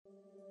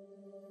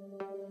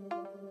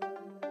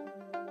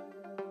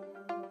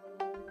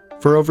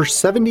For over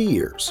 70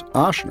 years,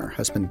 Ochsner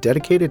has been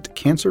dedicated to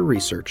cancer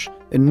research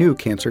and new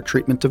cancer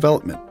treatment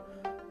development,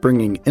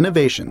 bringing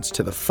innovations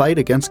to the fight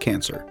against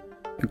cancer,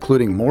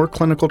 including more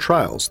clinical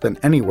trials than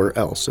anywhere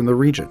else in the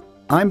region.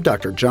 I'm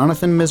Dr.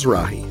 Jonathan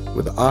Mizrahi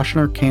with the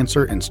Ochsner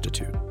Cancer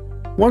Institute.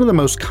 One of the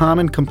most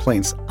common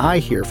complaints I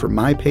hear from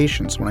my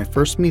patients when I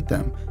first meet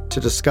them to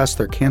discuss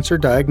their cancer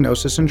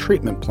diagnosis and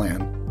treatment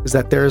plan is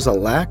that there is a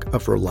lack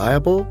of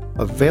reliable,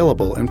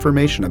 available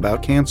information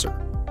about cancer.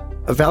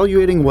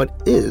 Evaluating what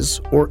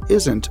is or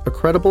isn't a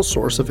credible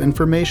source of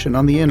information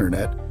on the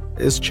internet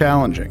is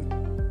challenging,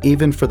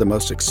 even for the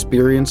most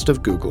experienced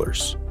of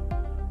Googlers.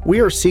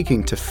 We are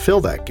seeking to fill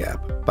that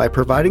gap by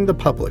providing the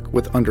public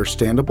with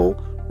understandable,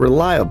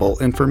 reliable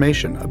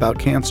information about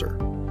cancer.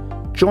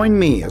 Join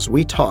me as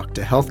we talk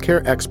to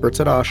healthcare experts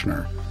at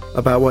Ochsner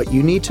about what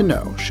you need to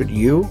know should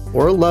you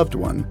or a loved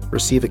one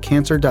receive a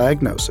cancer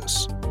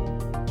diagnosis.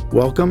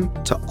 Welcome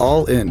to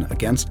All In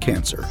Against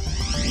Cancer.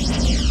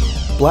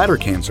 Bladder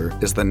cancer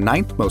is the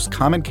 9th most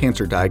common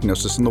cancer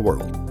diagnosis in the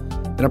world,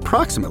 and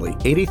approximately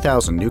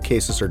 80,000 new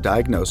cases are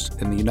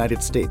diagnosed in the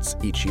United States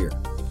each year.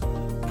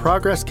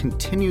 Progress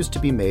continues to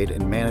be made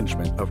in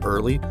management of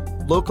early,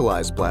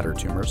 localized bladder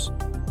tumors,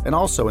 and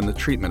also in the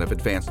treatment of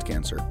advanced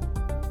cancer.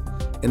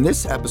 In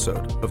this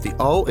episode of the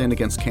All In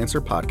Against Cancer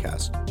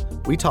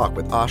podcast, we talk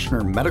with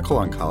Ochsner medical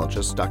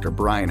oncologist Dr.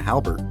 Brian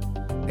Halbert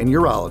and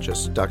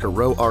urologist Dr.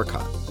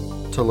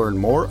 Arcot to learn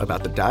more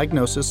about the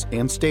diagnosis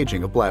and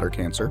staging of bladder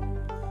cancer,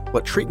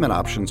 what treatment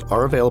options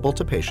are available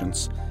to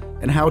patients,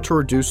 and how to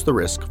reduce the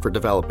risk for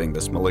developing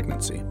this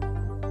malignancy.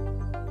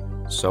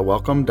 So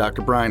welcome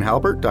Dr. Brian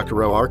Halbert, Dr.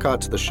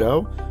 Arcot to the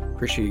show.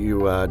 Appreciate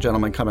you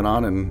gentlemen coming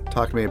on and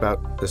talking to me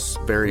about this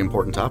very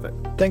important topic.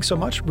 Thanks so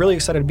much. Really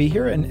excited to be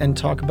here and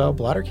talk about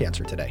bladder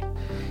cancer today.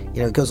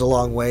 You know, it goes a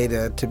long way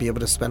to be able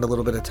to spend a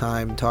little bit of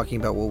time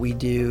talking about what we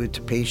do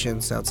to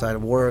patients outside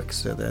of work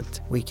so that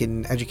we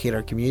can educate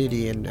our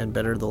community and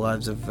better the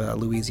lives of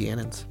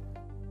Louisianans.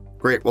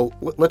 Great. Well,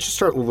 let's just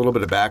start with a little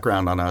bit of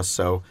background on us.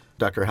 So,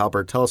 Dr.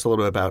 Halbert, tell us a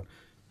little bit about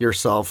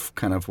yourself,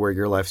 kind of where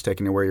your life's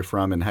taken you, where you're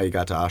from, and how you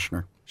got to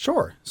Ochsner.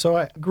 Sure. So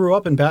I grew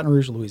up in Baton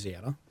Rouge,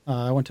 Louisiana.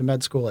 I went to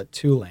med school at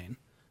Tulane.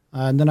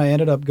 And then I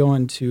ended up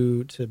going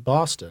to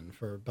Boston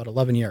for about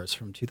 11 years,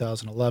 from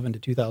 2011 to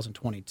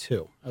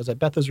 2022. I was at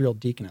Beth Israel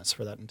Deaconess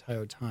for that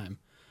entire time.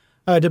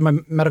 I did my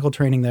medical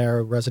training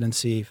there,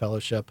 residency,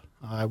 fellowship.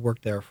 I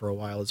worked there for a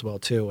while as well,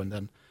 too. And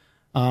then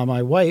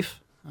my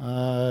wife,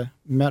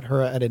 met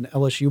her at an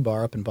LSU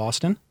bar up in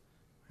Boston.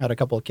 Had a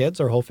couple of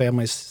kids. Our whole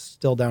family's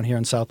still down here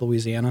in South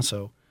Louisiana,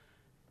 so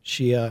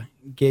she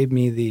gave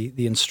me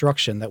the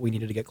instruction that we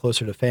needed to get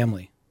closer to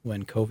family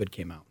when COVID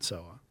came out.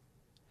 So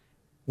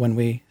when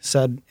we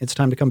said it's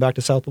time to come back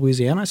to South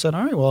Louisiana, I said,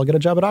 all right, well, I'll get a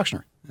job at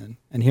Ochsner,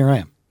 and here I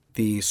am.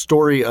 The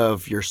story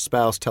of your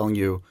spouse telling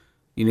you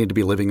you need to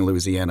be living in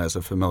Louisiana is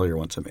a familiar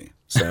one to me,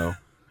 so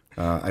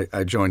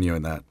I join you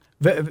in that.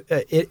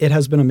 It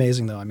has been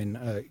amazing, though. I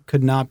mean,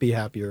 could not be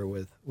happier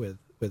with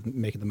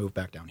making the move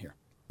back down here.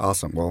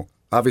 Awesome. Well,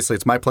 obviously,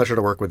 it's my pleasure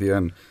to work with you,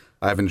 and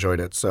I've enjoyed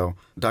it. So,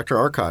 Dr.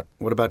 Arcot,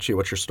 what about you?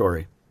 What's your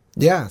story?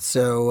 Yeah,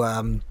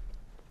 so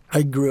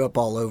I grew up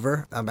all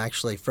over. I'm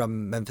actually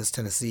from Memphis,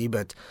 Tennessee,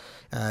 but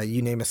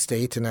you name a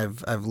state, and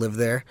I've lived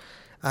there.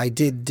 I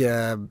did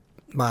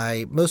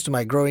most of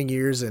my growing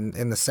years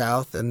in the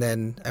South, and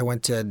then I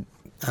went to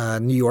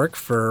New York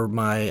for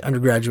my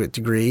undergraduate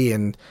degree,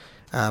 and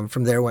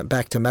from there, went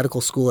back to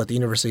medical school at the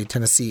University of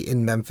Tennessee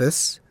in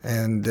Memphis.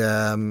 And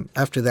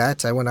after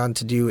that, I went on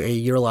to do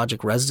a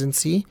urologic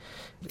residency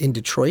in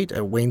Detroit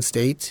at Wayne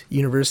State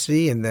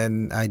University. And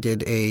then I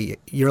did a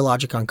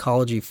urologic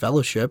oncology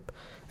fellowship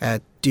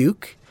at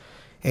Duke.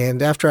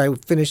 And after I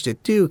finished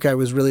at Duke, I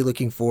was really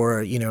looking for,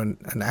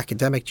 an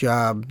academic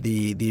job,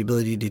 the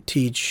ability to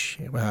teach,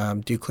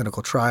 do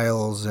clinical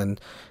trials, and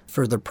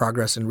further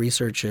progress in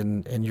research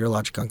in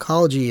urologic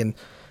oncology. And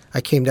I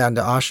came down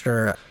to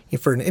Ochsner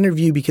for an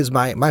interview because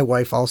my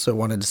wife also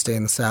wanted to stay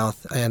in the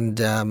South,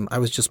 and I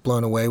was just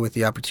blown away with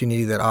the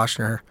opportunity that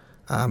Ochsner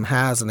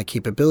has and the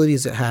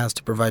capabilities it has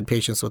to provide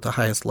patients with the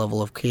highest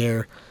level of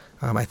care.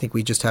 I think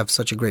we just have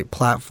such a great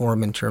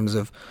platform in terms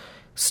of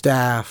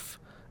staff,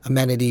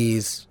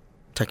 amenities,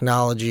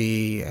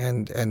 technology,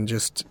 and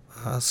just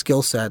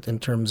skill set in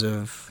terms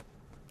of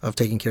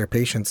taking care of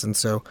patients. And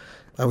so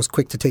I was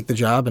quick to take the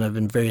job, and I've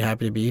been very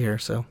happy to be here.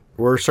 So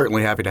we're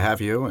certainly happy to have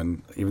you,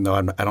 and even though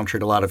I don't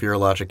treat a lot of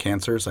urologic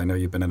cancers, I know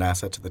you've been an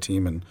asset to the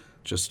team and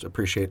just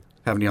appreciate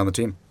having you on the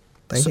team.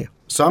 Thank you.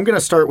 So I'm going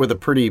to start with a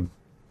pretty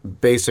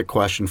basic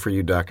question for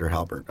you, Dr.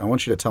 Halbert. I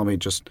want you to tell me,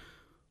 just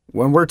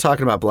when we're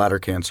talking about bladder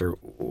cancer,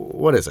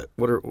 what is it?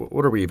 What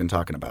are we even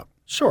talking about?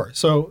 Sure.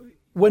 So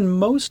when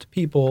most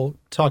people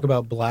talk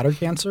about bladder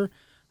cancer,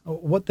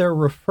 what they're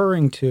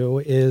referring to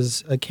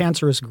is a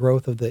cancerous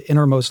growth of the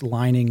innermost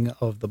lining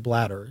of the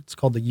bladder. It's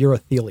called the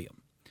urothelium.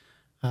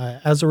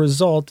 As a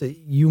result,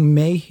 you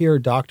may hear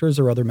doctors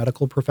or other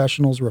medical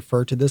professionals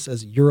refer to this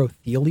as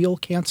urothelial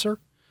cancer.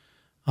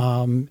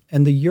 And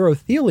the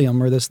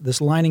urothelium, or this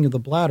lining of the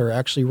bladder,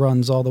 actually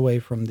runs all the way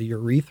from the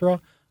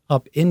urethra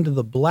up into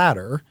the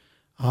bladder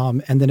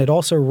And then it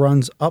also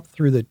runs up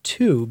through the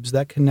tubes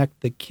that connect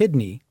the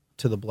kidney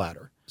to the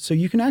bladder. So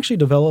you can actually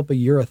develop a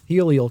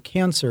urothelial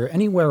cancer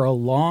anywhere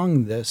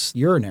along this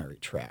urinary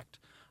tract.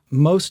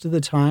 Most of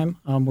the time,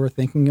 we're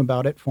thinking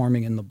about it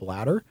forming in the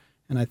bladder,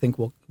 and I think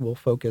we'll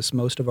focus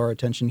most of our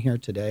attention here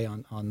today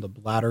on the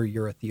bladder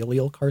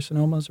urothelial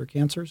carcinomas or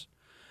cancers.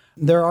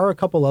 There are a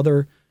couple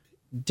other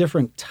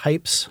different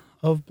types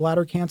of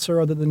bladder cancer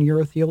other than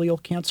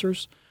urothelial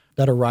cancers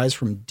that arise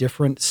from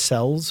different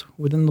cells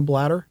within the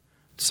bladder.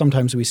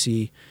 Sometimes we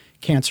see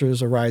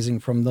cancers arising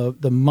from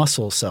the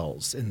muscle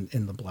cells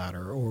in the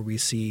bladder, or we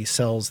see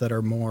cells that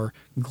are more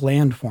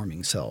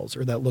gland-forming cells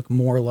or that look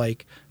more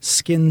like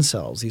skin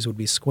cells. These would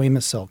be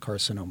squamous cell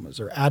carcinomas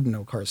or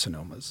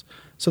adenocarcinomas.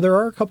 So there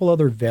are a couple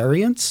other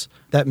variants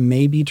that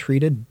may be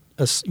treated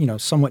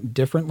somewhat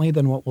differently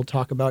than what we'll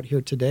talk about here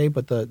today,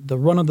 but the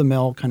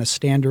run-of-the-mill kind of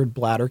standard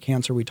bladder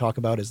cancer we talk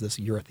about is this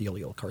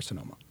urothelial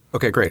carcinoma.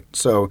 Okay, great.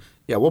 So,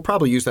 yeah, we'll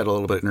probably use that a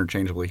little bit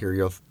interchangeably here.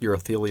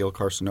 Urothelial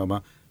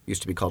carcinoma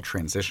used to be called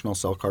transitional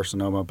cell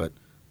carcinoma, but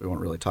we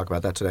won't really talk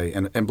about that today.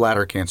 And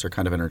bladder cancer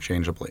kind of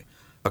interchangeably.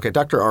 Okay,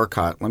 Dr.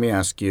 Arcot, let me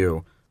ask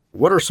you,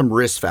 what are some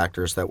risk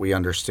factors that we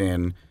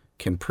understand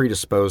can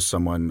predispose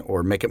someone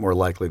or make it more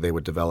likely they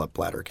would develop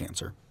bladder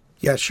cancer?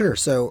 Yeah, sure.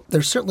 So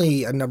there's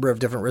certainly a number of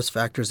different risk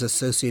factors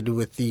associated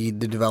with the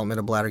development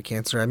of bladder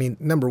cancer. I mean,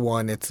 number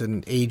one, it's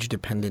an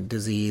age-dependent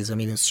disease. I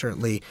mean, it's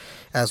certainly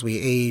as we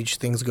age,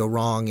 things go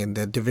wrong in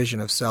the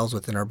division of cells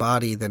within our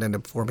body that end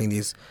up forming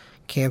these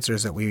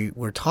cancers that we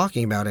were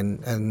talking about.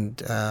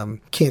 And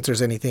cancer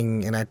is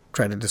anything, and I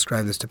try to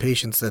describe this to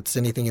patients, that's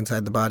anything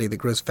inside the body that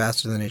grows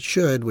faster than it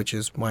should, which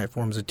is why it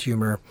forms a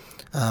tumor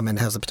and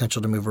has the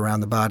potential to move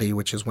around the body,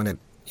 which is when it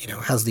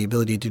has the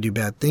ability to do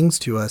bad things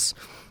to us.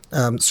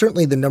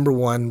 Certainly the number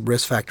one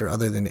risk factor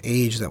other than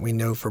age that we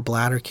know for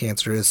bladder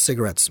cancer is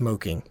cigarette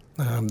smoking.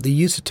 The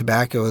use of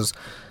tobacco is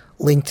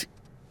linked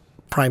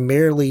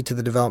primarily to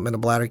the development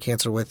of bladder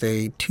cancer with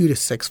a 2 to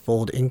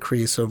 6-fold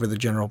increase over the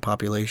general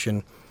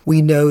population.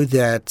 We know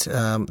that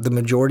the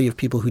majority of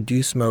people who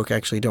do smoke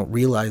actually don't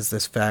realize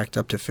this fact.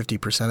 Up to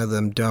 50% of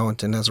them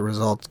don't, and as a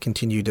result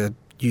continue to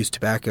use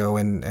tobacco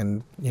and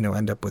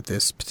end up with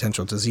this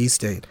potential disease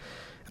state.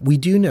 We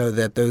do know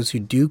that those who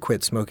do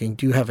quit smoking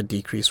do have a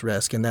decreased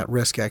risk, and that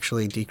risk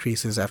actually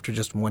decreases after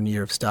just 1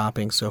 year of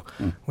stopping. So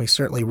we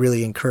certainly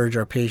really encourage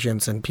our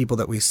patients and people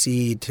that we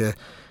see to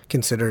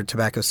consider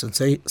tobacco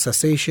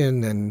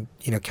cessation and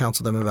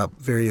counsel them about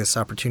various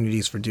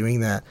opportunities for doing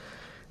that.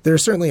 There are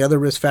certainly other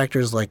risk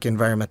factors like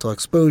environmental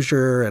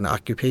exposure and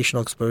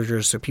occupational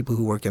exposure. So people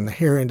who work in the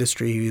hair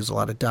industry, who use a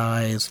lot of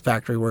dyes,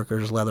 factory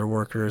workers, leather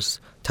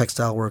workers,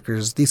 textile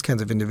workers, these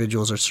kinds of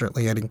individuals are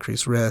certainly at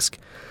increased risk.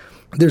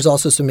 There's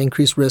also some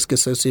increased risk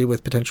associated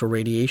with potential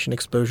radiation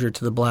exposure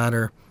to the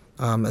bladder,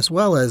 as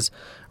well as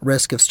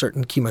risk of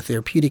certain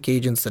chemotherapeutic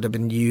agents that have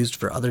been used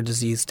for other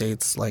disease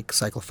states like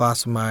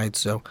cyclophosphamide.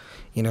 So,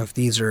 if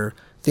these are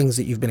things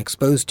that you've been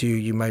exposed to,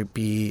 you might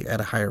be at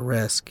a higher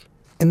risk.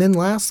 And then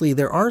lastly,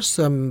 there are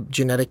some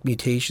genetic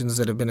mutations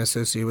that have been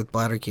associated with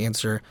bladder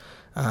cancer.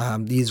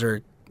 These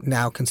are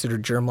now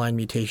considered germline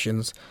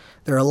mutations.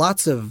 There are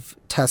lots of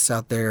tests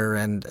out there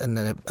and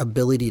the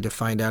ability to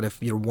find out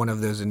if you're one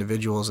of those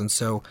individuals. And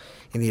so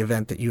in the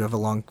event that you have a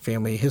long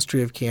family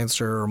history of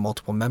cancer or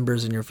multiple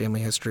members in your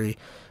family history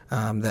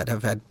that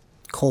have had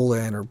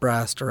colon or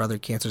breast or other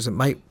cancers, it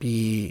might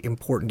be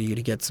important to you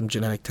to get some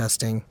genetic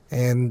testing.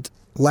 And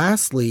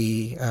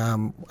lastly,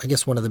 I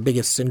guess one of the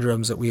biggest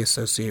syndromes that we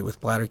associate with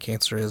bladder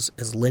cancer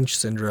is Lynch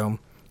syndrome,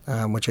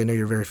 which I know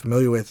you're very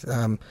familiar with.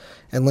 And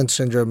Lynch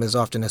syndrome is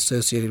often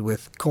associated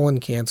with colon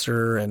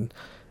cancer and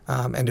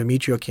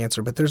endometrial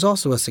cancer, but there's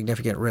also a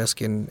significant risk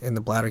in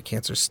the bladder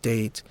cancer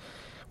state.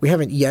 We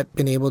haven't yet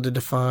been able to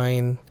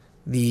define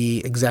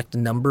the exact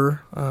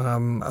number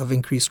of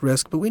increased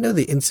risk, but we know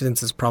the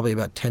incidence is probably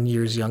about 10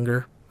 years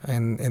younger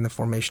in the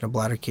formation of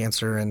bladder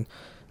cancer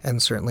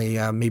and certainly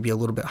maybe a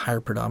little bit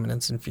higher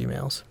predominance in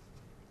females.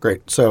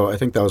 Great. So I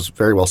think that was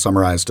very well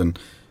summarized. And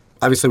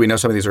obviously we know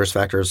some of these risk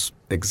factors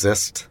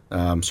exist.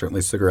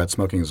 Certainly cigarette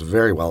smoking is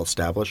very well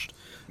established.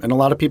 And a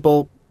lot of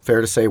people, fair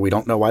to say, we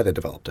don't know why they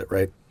developed it,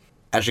 right?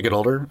 As you get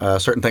older,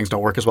 certain things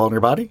don't work as well in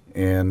your body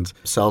and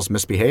cells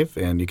misbehave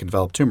and you can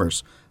develop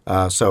tumors.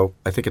 So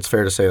I think it's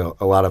fair to say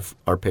a lot of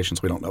our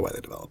patients, we don't know why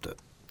they developed it.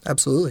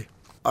 Absolutely.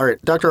 All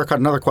right, Dr. Arcot,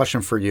 another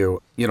question for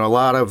you. A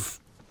lot of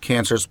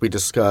cancers we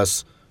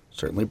discuss,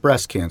 certainly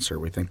breast cancer,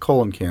 we think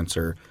colon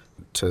cancer,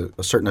 to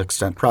a certain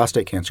extent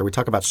prostate cancer. We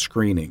talk about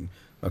screening,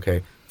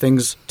 okay?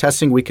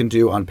 Testing we can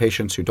do on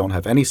patients who don't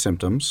have any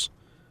symptoms,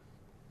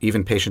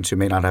 even patients who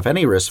may not have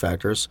any risk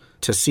factors,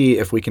 to see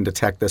if we can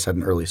detect this at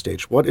an early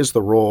stage. What is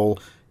the role,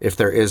 if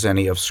there is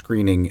any, of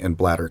screening in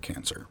bladder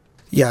cancer?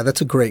 Yeah,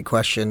 that's a great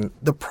question.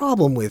 The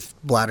problem with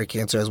bladder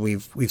cancer, as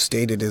we've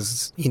stated,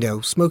 is,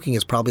 smoking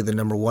is probably the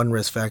number one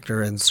risk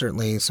factor and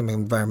certainly some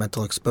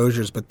environmental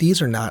exposures, but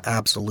these are not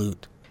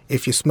absolute.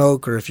 If you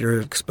smoke or if you're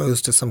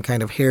exposed to some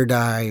kind of hair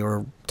dye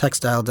or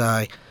textile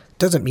dye,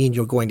 doesn't mean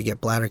you're going to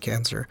get bladder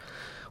cancer.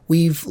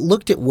 We've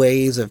looked at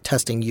ways of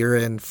testing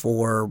urine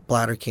for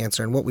bladder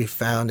cancer, and what we've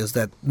found is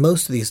that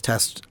most of these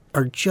tests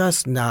are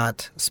just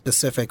not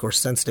specific or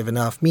sensitive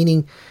enough,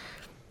 meaning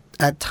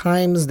at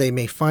times they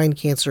may find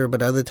cancer,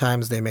 but other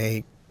times they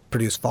may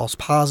produce false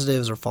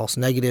positives or false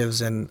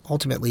negatives, and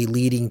ultimately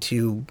leading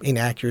to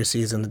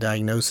inaccuracies in the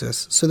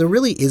diagnosis. So there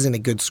really isn't a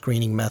good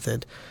screening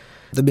method.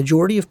 The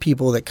majority of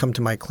people that come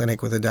to my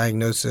clinic with a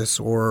diagnosis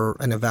or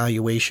an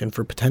evaluation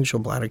for potential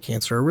bladder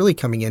cancer are really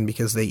coming in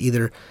because they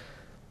either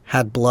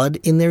had blood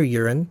in their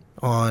urine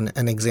on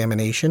an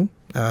examination,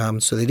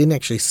 so they didn't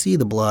actually see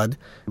the blood,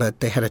 but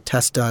they had a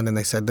test done and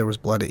they said there was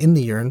blood in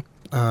the urine,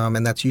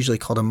 and that's usually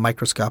called a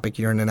microscopic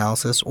urine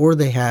analysis, or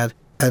they had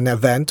an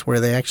event where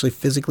they actually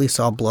physically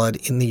saw blood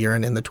in the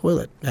urine in the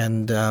toilet.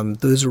 And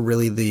those are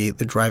really the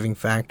driving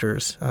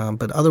factors.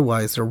 But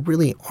otherwise, there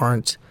really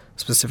aren't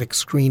specific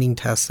screening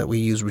tests that we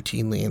use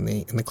routinely in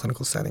the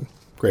clinical setting.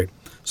 Great.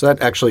 So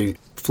that actually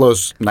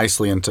flows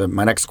nicely into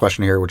my next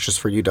question here, which is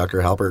for you,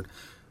 Dr. Halbert.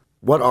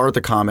 What are the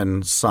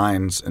common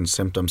signs and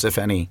symptoms, if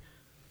any,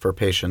 for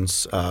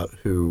patients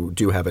who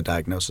do have a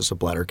diagnosis of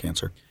bladder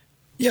cancer?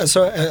 Yeah,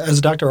 so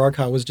as Dr.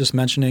 Arcot was just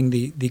mentioning,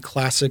 the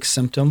classic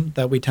symptom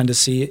that we tend to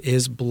see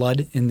is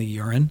blood in the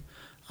urine.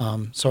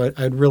 So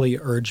I'd really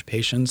urge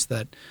patients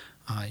that,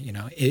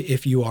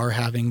 if you are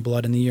having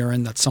blood in the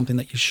urine, that's something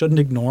that you shouldn't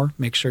ignore.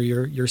 Make sure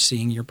you're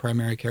seeing your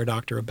primary care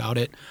doctor about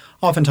it.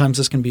 Oftentimes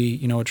this can be,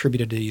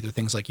 attributed to either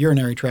things like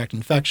urinary tract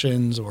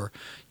infections or,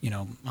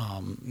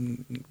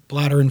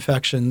 bladder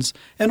infections.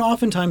 And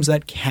oftentimes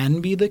that can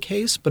be the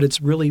case, but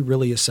it's really,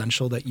 really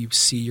essential that you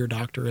see your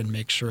doctor and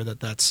make sure that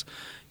that's,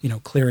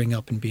 clearing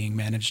up and being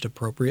managed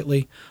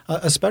appropriately,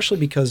 especially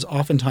because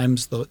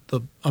oftentimes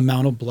the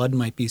amount of blood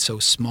might be so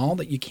small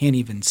that you can't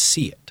even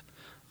see it.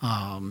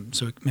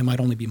 So it might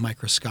only be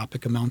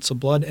microscopic amounts of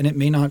blood, and it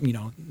may not,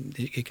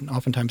 it can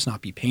oftentimes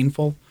not be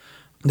painful.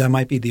 That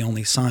might be the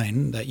only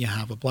sign that you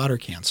have a bladder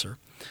cancer.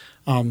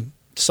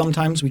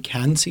 Sometimes we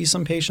can see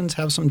some patients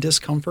have some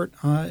discomfort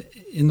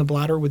in the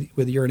bladder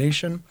with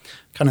urination,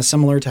 kind of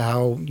similar to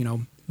how,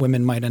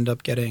 women might end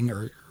up getting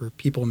or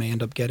people may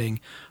end up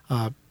getting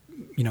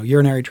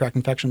urinary tract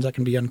infections that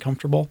can be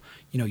uncomfortable.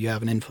 You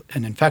have an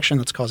infection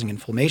that's causing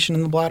inflammation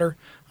in the bladder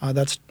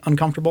that's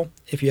uncomfortable.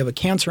 If you have a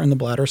cancer in the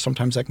bladder,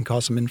 sometimes that can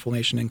cause some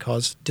inflammation and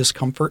cause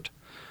discomfort,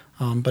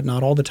 but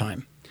not all the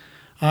time.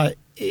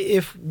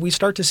 If we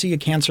start to see a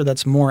cancer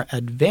that's more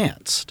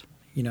advanced,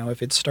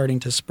 if it's starting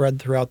to spread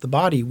throughout the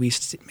body, we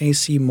may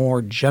see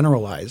more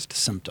generalized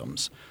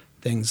symptoms,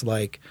 things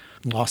like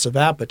loss of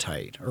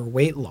appetite or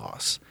weight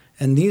loss.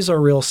 And these are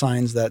real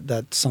signs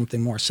that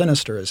something more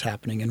sinister is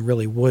happening and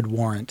really would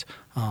warrant,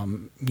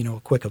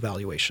 a quick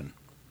evaluation.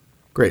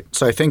 Great.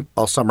 So I think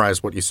I'll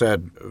summarize what you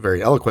said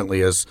very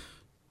eloquently is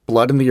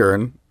blood in the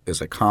urine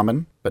is a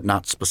common but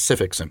not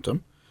specific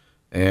symptom.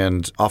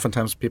 And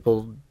oftentimes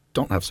people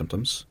don't have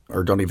symptoms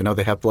or don't even know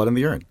they have blood in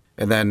the urine.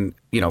 And then,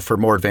 for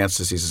more advanced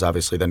diseases,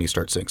 obviously, then you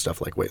start seeing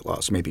stuff like weight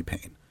loss, maybe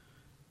pain.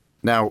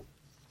 Now,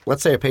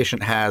 let's say a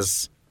patient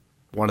has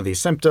one of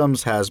these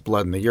symptoms, has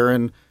blood in the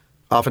urine.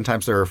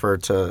 Oftentimes they're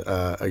referred to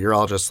a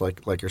urologist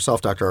like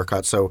yourself, Dr.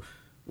 Arcot. So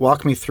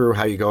walk me through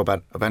how you go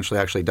about eventually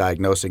actually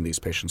diagnosing these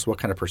patients. What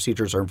kind of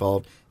procedures are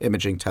involved,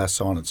 imaging tests,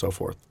 so on and so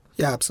forth?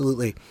 Yeah,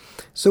 absolutely.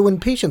 So when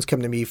patients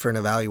come to me for an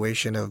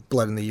evaluation of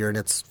blood in the urine,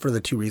 it's for the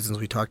two reasons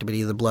we talked about,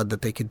 either blood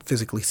that they could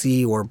physically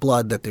see or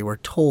blood that they were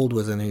told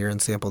was in a urine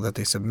sample that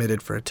they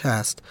submitted for a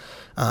test.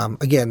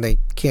 Again, they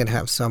can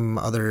have some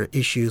other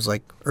issues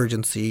like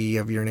urgency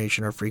of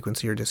urination or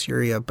frequency or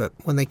dysuria, but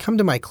when they come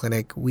to my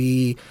clinic,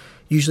 we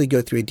usually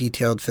go through a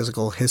detailed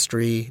physical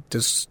history,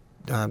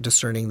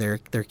 discerning their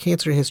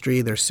cancer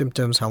history, their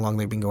symptoms, how long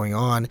they've been going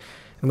on.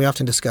 And we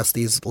often discuss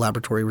these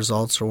laboratory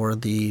results or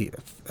the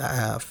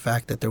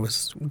fact that there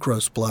was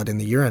gross blood in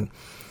the urine.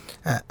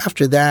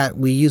 After that,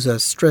 we use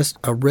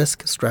a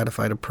risk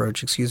stratified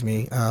approach,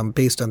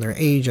 based on their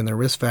age and their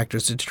risk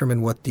factors to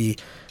determine what the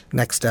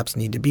next steps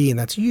need to be. And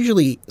that's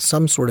usually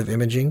some sort of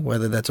imaging,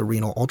 whether that's a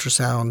renal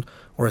ultrasound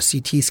or a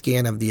CT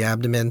scan of the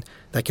abdomen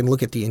that can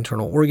look at the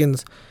internal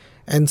organs.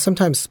 And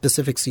sometimes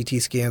specific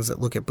CT scans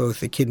that look at both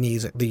the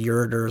kidneys, the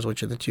ureters,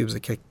 which are the tubes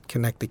that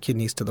connect the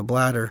kidneys to the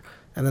bladder,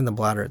 and then the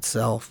bladder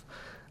itself.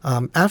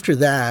 After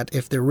that,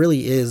 if there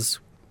really is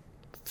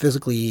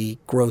physically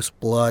gross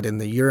blood in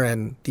the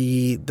urine,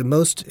 the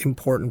most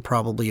important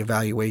probably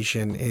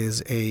evaluation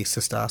is a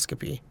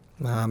cystoscopy.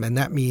 And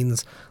that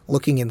means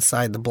looking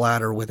inside the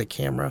bladder with a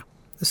camera.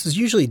 This is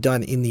usually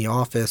done in the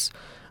office.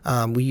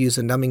 We use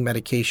a numbing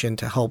medication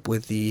to help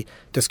with the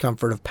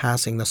discomfort of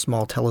passing the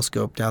small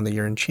telescope down the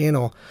urine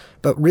channel.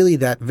 But really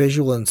that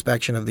visual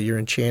inspection of the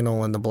urine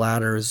channel and the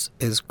bladders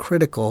is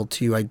critical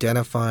to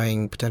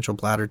identifying potential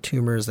bladder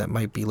tumors that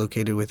might be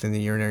located within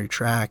the urinary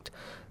tract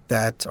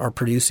that are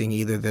producing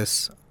either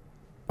this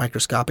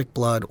microscopic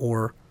blood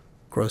or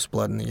gross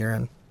blood in the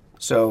urine.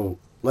 So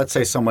let's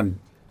say someone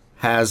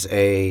has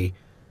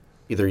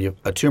either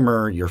a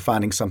tumor, you're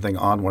finding something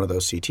on one of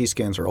those CT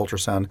scans or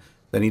ultrasound,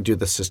 then you do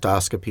the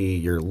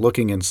cystoscopy, you're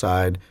looking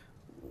inside.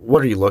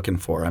 what are you looking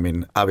for? I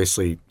mean,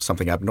 obviously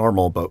something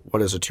abnormal, but what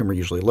does a tumor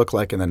usually look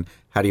like? And then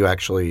how do you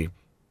actually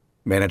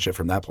manage it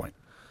from that point?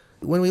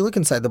 When we look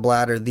inside the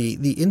bladder,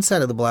 the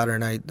inside of the bladder,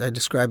 and I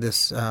describe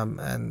this,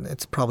 and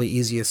it's probably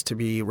easiest to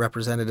be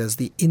represented as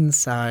the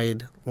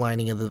inside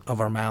lining of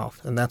our mouth,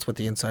 and that's what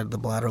the inside of the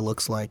bladder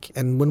looks like.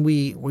 And when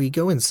we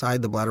go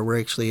inside the bladder, we're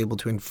actually able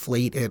to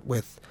inflate it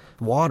with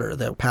water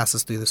that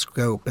passes through the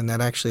scope, and that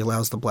actually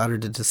allows the bladder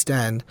to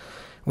distend.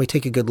 We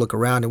take a good look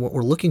around, and what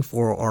we're looking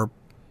for are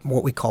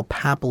what we call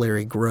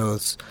papillary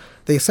growths.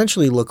 They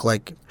essentially look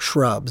like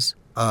shrubs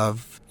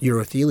of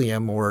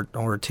urothelium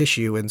or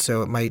tissue, and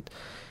so it might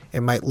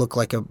look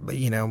like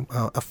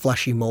a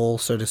fleshy mole,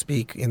 so to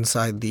speak,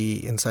 inside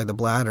the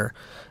bladder.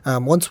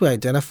 Once we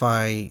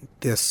identify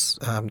this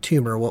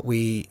tumor, what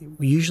we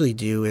usually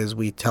do is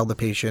we tell the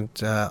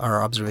patient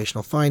our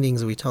observational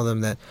findings, and we tell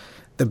them that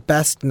the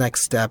best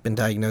next step in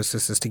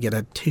diagnosis is to get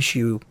a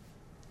tissue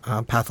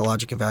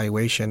pathologic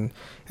evaluation.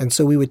 And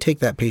so we would take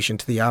that patient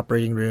to the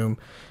operating room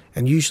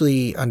and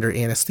usually under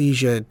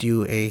anesthesia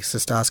do a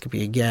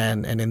cystoscopy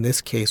again. And in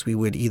this case, we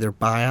would either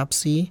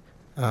biopsy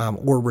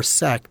or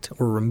resect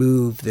or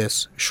remove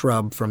this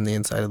shrub from the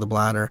inside of the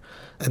bladder.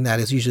 And that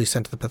is usually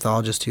sent to the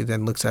pathologist who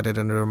then looks at it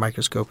under a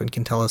microscope and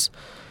can tell us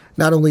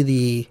not only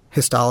the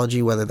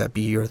histology, whether that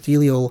be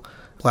urothelial,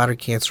 bladder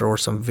cancer, or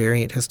some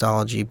variant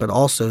histology, but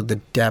also the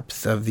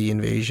depth of the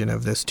invasion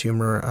of this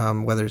tumor,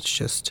 whether it's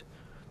just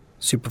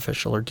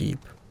superficial or deep.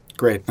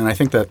 Great. And I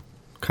think that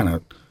kind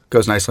of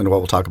goes nicely into what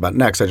we'll talk about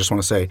next. I just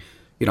want to say,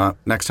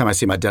 next time I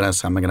see my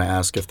dentist, I'm going to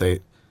ask if they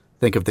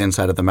think of the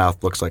inside of the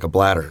mouth looks like a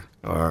bladder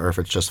or if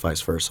it's just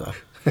vice versa.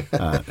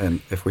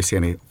 And if we see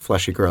any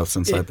fleshy growths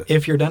inside.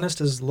 If your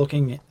dentist is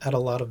looking at a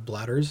lot of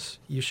bladders,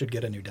 you should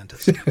get a new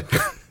dentist.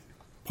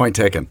 Point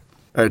taken.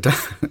 All right,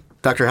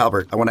 Dr.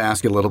 Halbert, I want to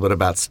ask you a little bit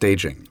about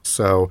staging.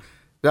 So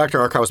Dr.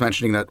 Arcot was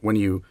mentioning that when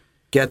you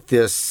get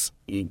this,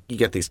 you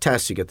get these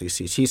tests, you get these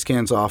CT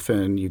scans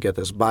often, you get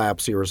this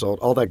biopsy result,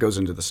 all that goes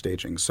into the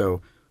staging.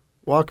 So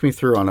walk me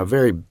through on a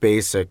very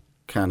basic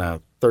kind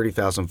of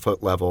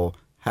 30,000-foot level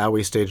how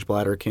we stage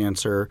bladder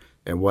cancer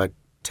and what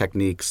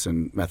techniques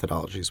and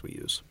methodologies we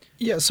use.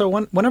 Yeah, so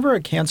whenever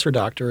a cancer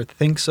doctor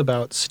thinks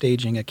about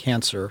staging a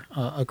cancer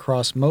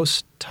across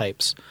most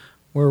types,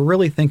 we're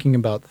really thinking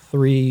about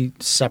three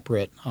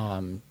separate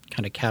kind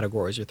of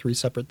categories or three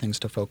separate things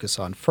to focus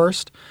on.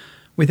 First,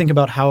 we think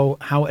about how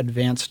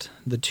advanced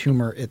the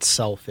tumor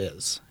itself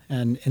is.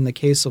 And in the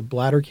case of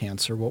bladder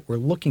cancer, what we're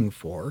looking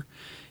for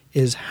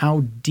is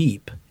how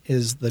deep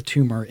is the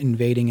tumor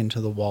invading into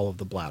the wall of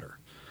the bladder.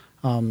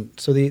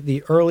 So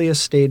the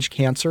earliest stage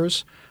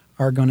cancers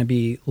are going to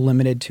be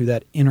limited to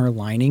that inner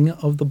lining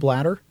of the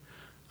bladder.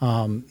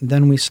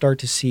 Then we start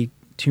to see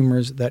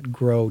tumors that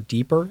grow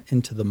deeper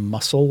into the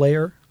muscle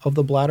layer of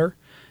the bladder,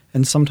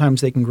 and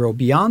sometimes they can grow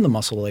beyond the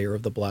muscle layer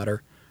of the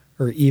bladder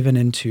or even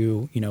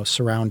into,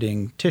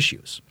 surrounding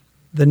tissues.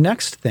 The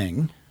next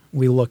thing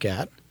we look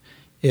at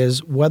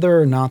is whether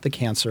or not the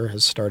cancer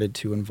has started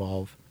to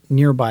involve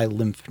nearby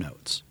lymph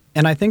nodes.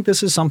 And I think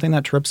this is something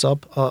that trips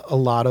up a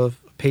lot of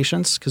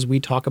patients because we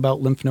talk about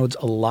lymph nodes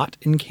a lot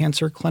in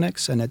cancer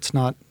clinics, and it's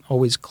not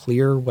always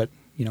clear what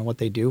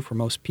they do for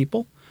most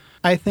people.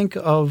 I think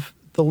of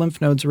the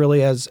lymph nodes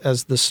really as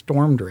the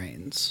storm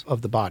drains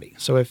of the body.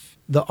 So if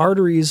the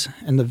arteries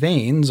and the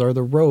veins are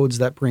the roads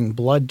that bring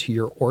blood to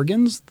your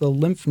organs, the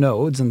lymph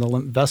nodes and the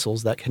lymph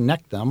vessels that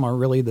connect them are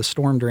really the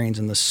storm drains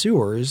and the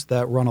sewers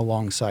that run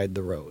alongside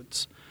the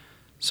roads.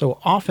 So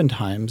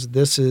oftentimes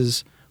this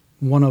is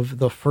one of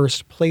the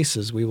first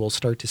places we will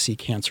start to see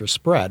cancer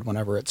spread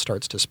whenever it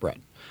starts to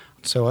spread.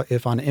 So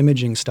if on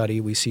imaging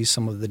study we see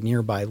some of the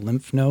nearby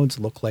lymph nodes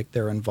look like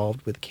they're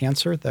involved with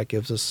cancer, that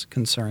gives us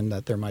concern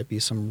that there might be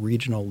some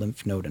regional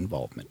lymph node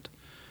involvement.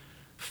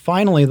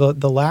 Finally,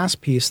 the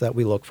last piece that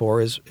we look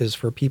for is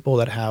for people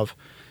that have,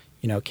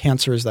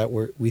 cancers that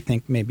we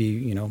think may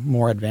be,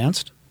 more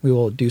advanced. We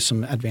will do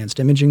some advanced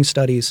imaging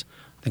studies,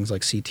 things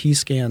like CT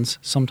scans.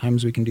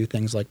 Sometimes we can do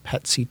things like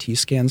PET CT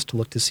scans to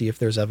look to see if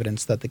there's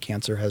evidence that the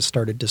cancer has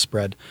started to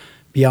spread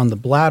beyond the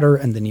bladder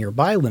and the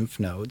nearby lymph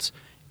nodes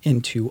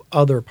into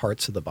other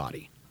parts of the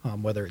body,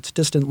 whether it's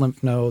distant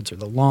lymph nodes or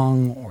the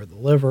lung or the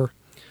liver.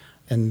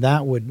 And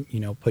that would,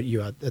 put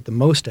you at the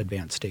most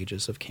advanced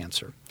stages of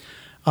cancer.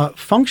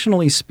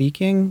 Functionally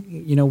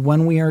speaking,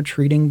 when we are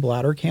treating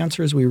bladder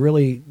cancers, we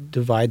really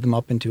divide them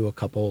up into a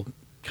couple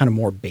kind of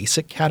more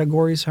basic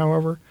categories,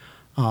 however.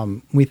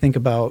 We think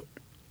about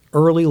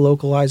early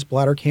localized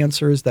bladder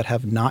cancers that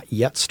have not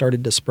yet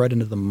started to spread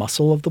into the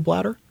muscle of the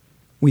bladder.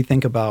 We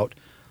think about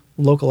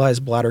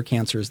localized bladder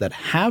cancers that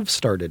have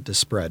started to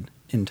spread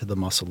into the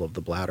muscle of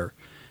the bladder.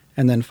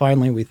 And then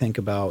finally, we think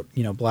about,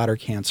 bladder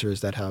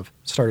cancers that have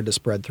started to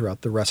spread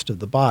throughout the rest of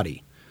the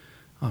body.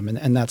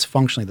 And that's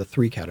functionally the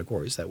three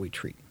categories that we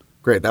treat.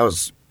 Great. That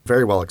was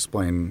very well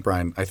explained,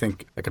 Brian. I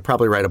think I could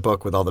probably write a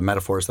book with all the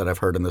metaphors that I've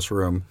heard in this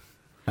room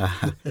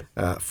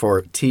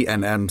for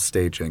TNM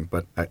staging.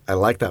 But I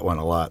like that one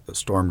a lot, the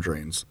storm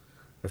drains.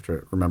 I have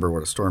to remember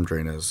what a storm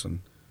drain is,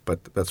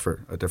 but that's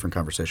for a different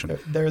conversation.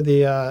 They're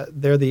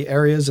the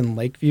areas in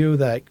Lakeview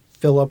that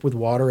fill up with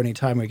water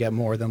anytime we get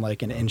more than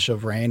like an inch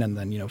of rain, and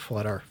then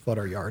flood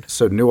our yard.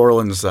 So New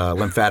Orleans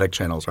lymphatic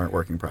channels aren't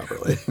working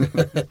properly.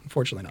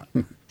 Unfortunately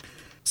not.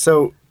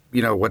 So,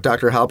 what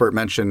Dr. Halbert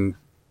mentioned,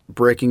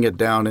 breaking it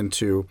down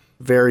into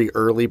very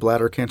early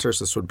bladder cancers,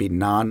 this would be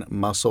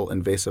non-muscle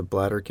invasive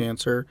bladder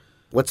cancer.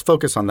 Let's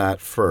focus on that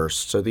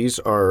first. So these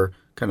are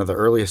kind of the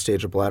earliest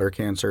stage of bladder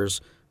cancers.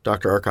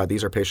 Dr. Arcot,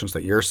 these are patients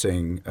that you're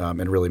seeing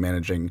and really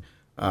managing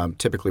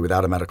typically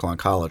without a medical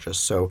oncologist.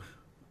 So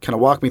kind of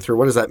walk me through,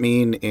 what does that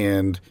mean,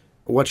 and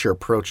what's your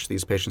approach to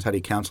these patients? How do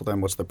you counsel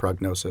them? What's the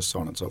prognosis, so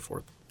on and so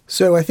forth?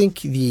 So I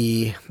think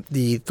the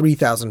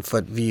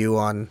 3,000-foot view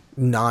on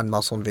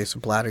non-muscle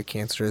invasive bladder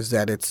cancer is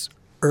that it's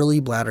early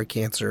bladder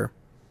cancer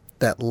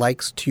that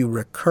likes to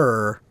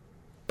recur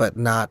but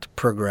not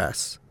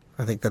progress.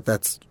 I think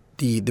that's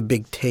the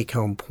big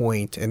take-home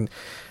point. And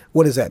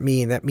what does that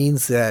mean? That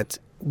means that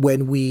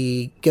when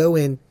we go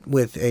in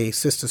with a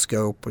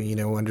cystoscope,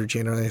 under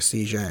general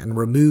anesthesia and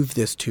remove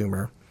this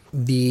tumor,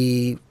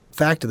 the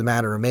fact of the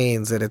matter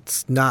remains that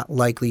it's not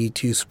likely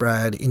to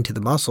spread into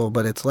the muscle,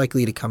 but it's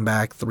likely to come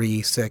back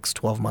 3, 6,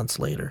 12 months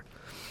later.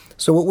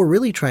 So what we're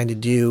really trying to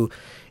do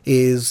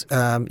is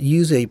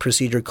use a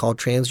procedure called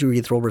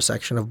transurethral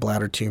resection of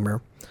bladder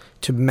tumor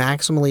to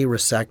maximally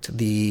resect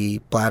the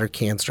bladder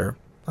cancer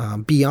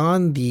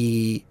beyond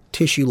the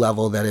tissue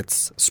level that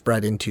it's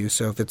spread into.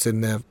 So if it's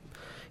in the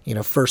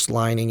first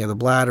lining of the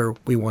bladder,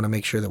 we want to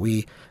make sure that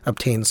we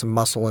obtain some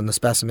muscle in the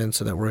specimen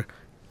so that we're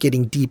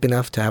getting deep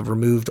enough to have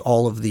removed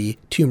all of the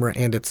tumor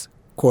and its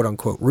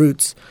quote-unquote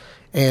roots.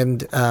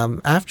 And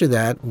after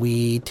that,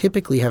 we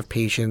typically have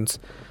patients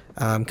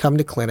come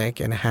to clinic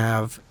and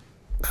have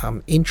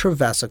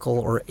intravesical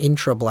or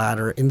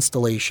intrabladder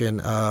installation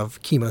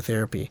of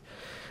chemotherapy.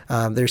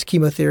 There's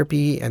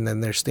chemotherapy, and then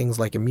there's things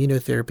like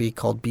immunotherapy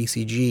called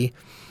BCG.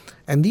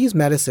 And these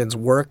medicines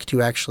work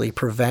to actually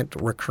prevent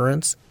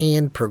recurrence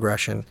and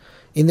progression.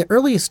 In the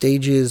earliest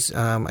stages,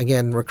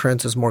 again,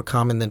 recurrence is more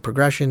common than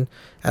progression.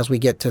 As we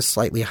get to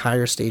slightly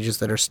higher stages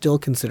that are still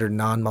considered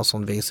non-muscle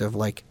invasive,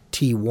 like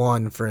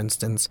T1, for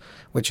instance,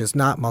 which is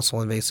not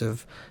muscle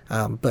invasive,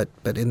 but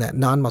in that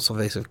non-muscle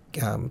invasive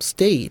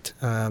state,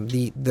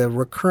 the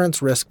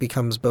recurrence risk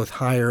becomes both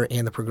higher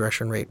and the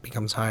progression rate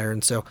becomes higher.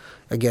 And so,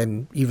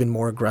 again, even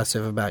more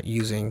aggressive about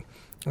using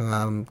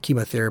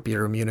chemotherapy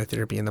or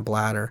immunotherapy in the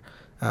bladder.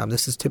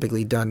 This is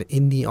typically done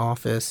in the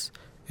office,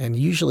 and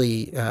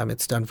usually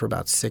it's done for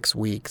about 6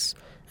 weeks,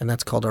 and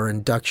that's called our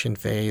induction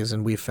phase.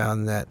 And we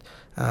found that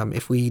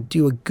if we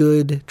do a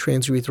good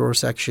transurethral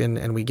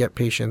resection and we get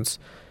patients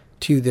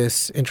to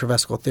this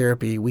intravesical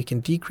therapy, we can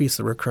decrease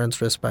the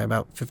recurrence risk by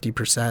about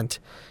 50%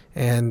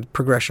 and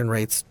progression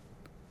rates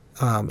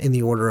in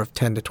the order of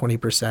 10 to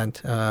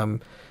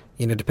 20%,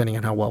 depending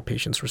on how well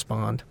patients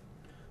respond.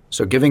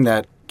 So giving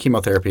that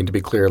chemotherapy, and to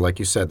be clear, like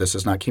you said, this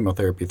is not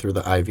chemotherapy through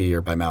the IV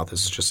or by mouth.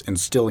 This is just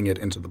instilling it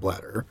into the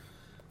bladder.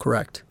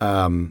 Correct.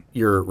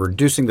 You're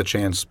reducing the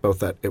chance both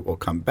that it will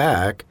come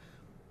back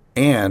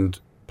and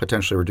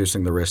potentially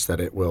reducing the risk that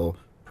it will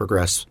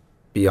progress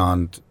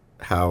beyond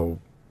how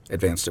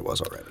advanced it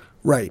was already.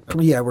 Right.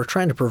 Yeah, we're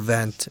trying to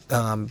prevent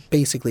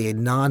basically a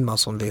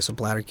non-muscle invasive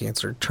bladder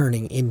cancer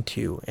turning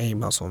into a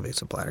muscle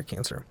invasive bladder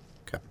cancer.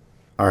 Okay.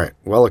 All right.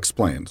 Well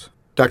explained.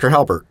 Dr.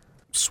 Halbert,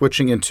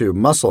 switching into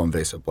muscle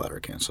invasive bladder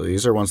cancer.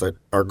 These are ones that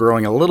are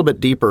growing a little bit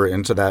deeper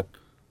into that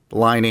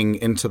lining,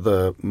 into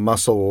the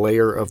muscle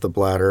layer of the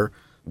bladder.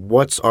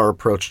 What's our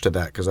approach to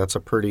that? Because that's a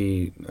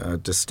pretty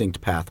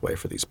distinct pathway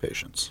for these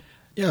patients.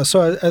 Yeah,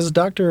 so as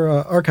Dr.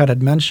 Arcot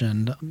had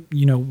mentioned,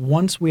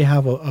 once we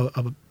have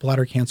a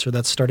bladder cancer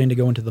that's starting to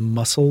go into the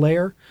muscle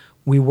layer,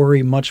 we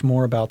worry much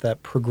more about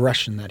that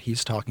progression that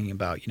he's talking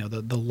about.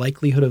 The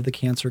likelihood of the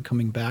cancer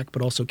coming back,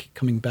 but also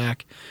coming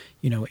back,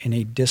 in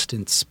a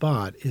distant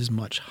spot is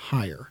much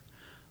higher.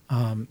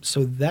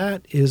 So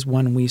that is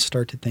when we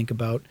start to think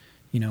about,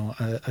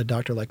 a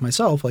doctor like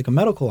myself, like a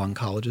medical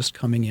oncologist,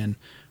 coming in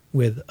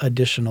with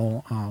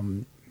additional,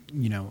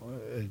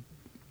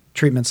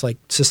 treatments like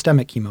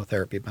systemic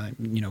chemotherapy, by,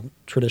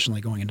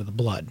 traditionally going into the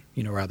blood,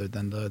 rather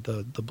than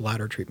the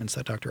bladder treatments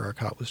that Dr.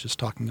 Arcot was just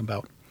talking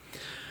about.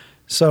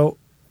 So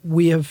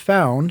we have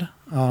found,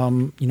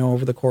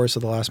 over the course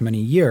of the last many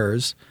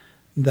years,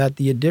 that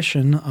the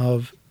addition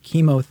of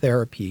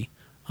chemotherapy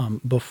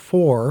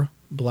before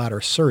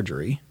bladder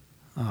surgery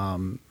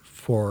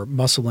for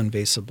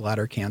muscle-invasive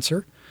bladder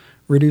cancer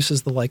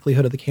reduces the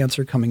likelihood of the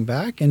cancer coming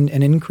back and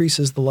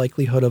increases the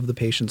likelihood of the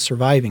patient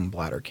surviving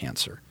bladder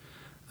cancer.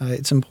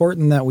 It's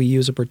important that we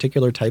use a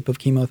particular type of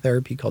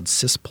chemotherapy called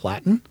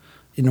cisplatin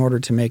in order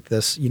to make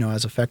this,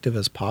 as effective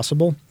as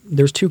possible.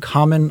 There's 2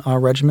 common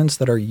regimens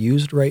that are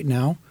used right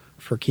now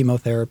for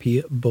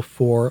chemotherapy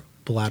before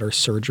bladder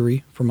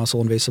surgery for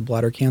muscle-invasive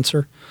bladder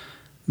cancer.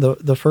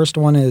 The first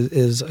one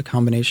is a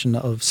combination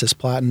of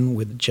cisplatin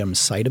with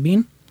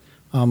gemcitabine.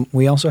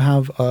 We also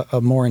have a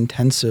more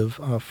intensive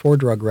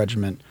 4-drug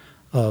regimen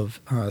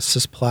of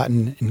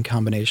cisplatin in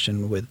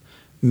combination with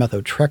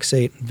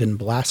methotrexate,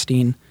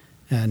 vinblastine,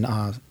 and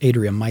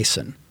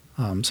adriamycin.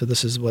 So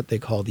this is what they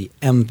call the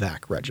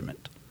MVAC regimen.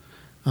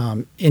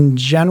 In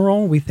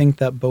general, we think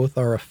that both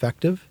are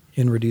effective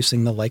in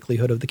reducing the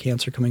likelihood of the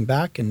cancer coming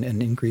back and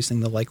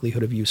increasing the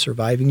likelihood of you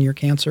surviving your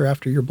cancer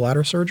after your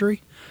bladder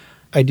surgery.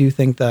 I do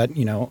think that,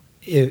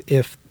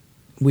 if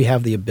we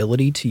have the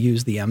ability to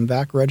use the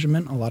MVAC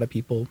regimen, a lot of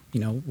people,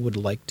 would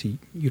like to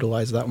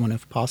utilize that one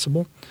if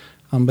possible,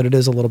 but it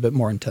is a little bit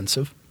more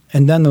intensive.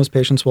 And then those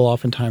patients will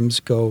oftentimes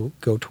go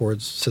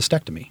towards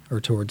cystectomy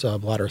or towards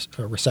bladder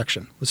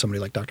resection with somebody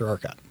like Dr.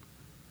 Arcot.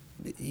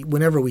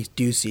 Whenever we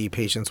do see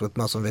patients with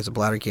muscle-invasive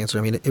bladder cancer,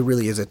 I mean, it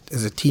really is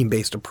a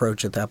team-based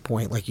approach at that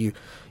point, like you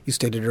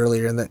stated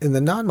earlier. In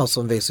the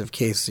non-muscle invasive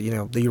case, the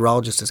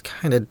urologist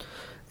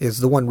is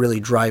the one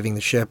really driving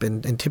the ship,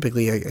 and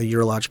typically a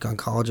urologic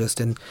oncologist.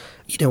 And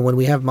when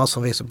we have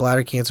muscle-invasive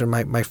bladder cancer,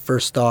 my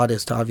first thought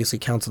is to obviously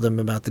counsel them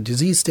about the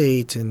disease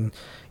state and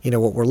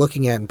what we're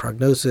looking at in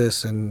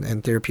prognosis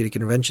and therapeutic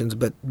interventions.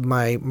 But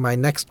my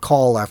next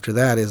call after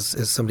that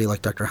is somebody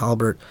like Dr.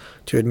 Halbert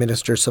to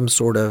administer some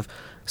sort of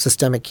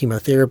systemic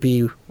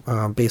chemotherapy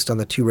based on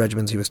the two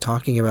regimens he was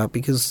talking about,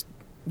 because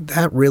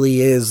that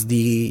really is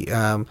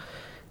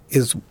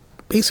is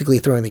basically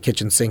throwing the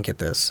kitchen sink at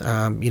this.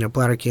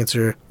 Bladder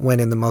cancer, when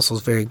in the muscle,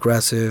 is very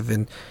aggressive,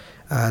 and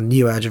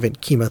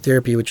neoadjuvant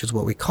chemotherapy, which is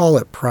what we call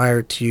it,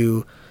 prior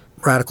to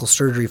radical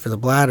surgery for the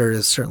bladder,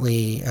 is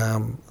certainly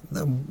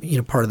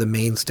part of the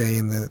mainstay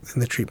in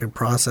the treatment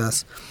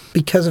process.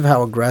 Because of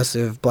how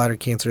aggressive bladder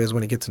cancer is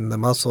when it gets into the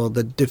muscle,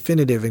 the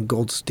definitive and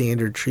gold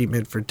standard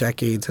treatment for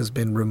decades has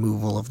been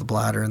removal of the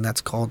bladder, and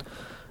that's called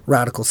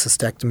radical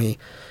cystectomy.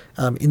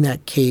 In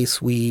that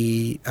case,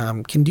 we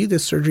can do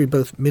this surgery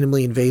both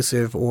minimally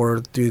invasive or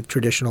through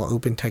traditional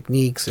open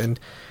techniques, and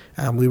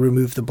we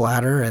remove the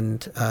bladder,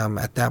 and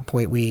at that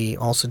point we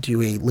also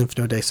do a lymph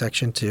node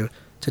dissection to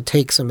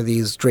take some of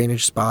these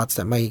drainage spots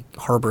that might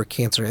harbor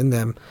cancer in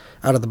them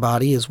out of the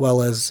body, as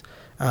well as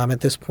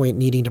at this point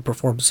needing to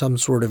perform some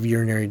sort of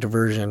urinary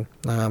diversion.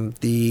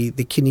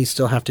 The kidneys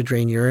still have to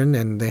drain urine,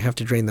 and they have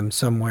to drain them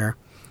somewhere.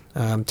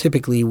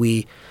 Typically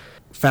we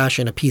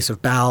fashion a piece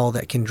of bowel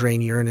that can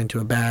drain urine into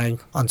a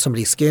bag on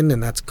somebody's skin,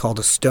 and that's called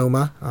a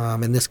stoma.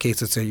 In this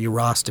case, it's a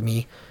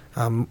urostomy.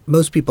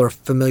 Most people are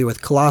familiar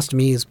with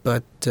colostomies,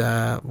 but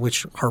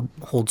which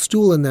hold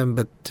stool in them,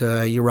 but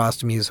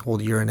urostomies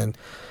hold urine and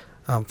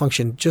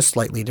function just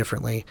slightly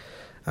differently.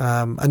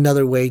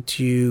 Another way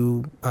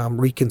to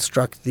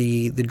reconstruct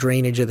the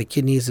drainage of the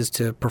kidneys is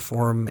to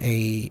perform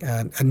a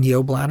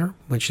neobladder,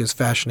 which is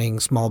fashioning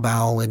small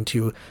bowel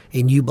into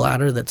a new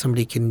bladder that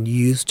somebody can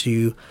use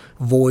to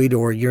void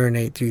or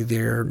urinate through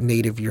their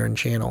native urine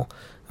channel.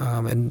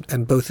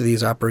 And both of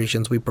these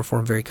operations we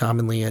perform very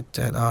commonly at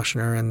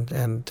Ochsner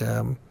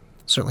and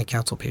certainly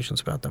counsel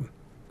patients about them.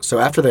 So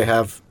after they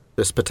have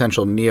this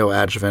potential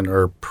neoadjuvant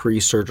or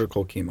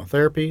pre-surgical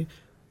chemotherapy,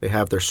 they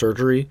have their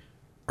surgery.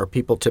 Are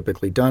people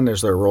typically done?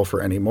 Is there a role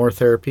for any more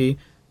therapy?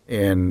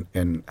 And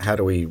how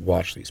do we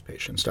watch these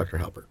patients, Dr.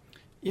 Halbert?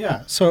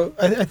 Yeah, so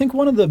I think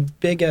one of the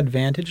big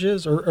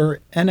advantages or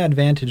an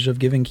advantage of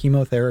giving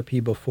chemotherapy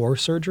before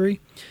surgery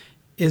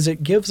is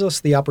it gives us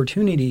the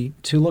opportunity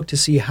to look to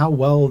see how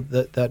well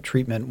that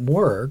treatment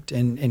worked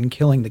in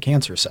killing the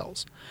cancer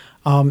cells.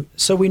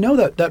 So we know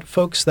that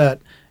folks that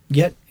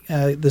get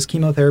this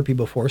chemotherapy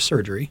before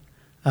surgery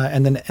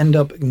and then end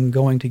up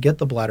going to get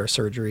the bladder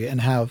surgery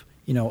and have,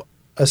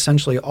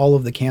 essentially all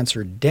of the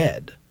cancer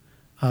dead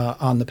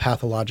on the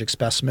pathologic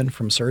specimen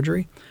from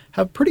surgery,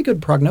 have pretty good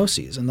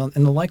prognoses, and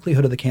the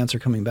likelihood of the cancer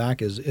coming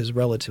back is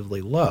relatively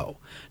low.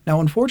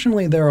 Now,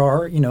 unfortunately, there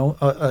are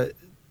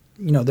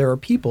there are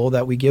people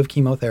that we give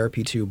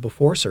chemotherapy to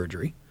before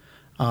surgery.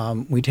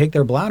 We take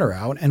their bladder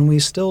out, and we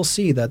still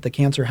see that the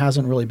cancer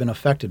hasn't really been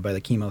affected by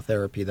the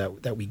chemotherapy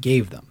that we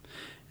gave them.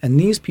 And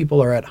these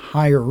people are at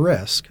higher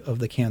risk of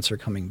the cancer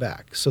coming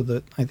back.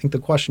 So I think the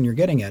question you're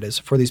getting at is,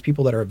 for these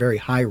people that are at very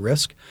high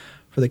risk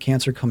for the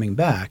cancer coming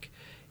back,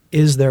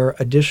 is there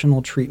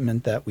additional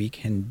treatment that we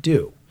can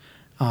do?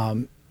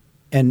 And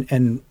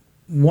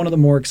one of the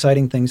more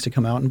exciting things to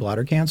come out in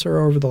bladder cancer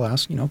over the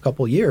last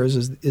couple of years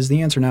is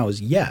the answer now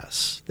is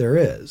yes, there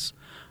is.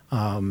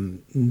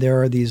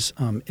 There are these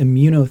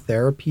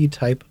immunotherapy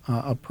type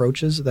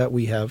approaches that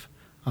we have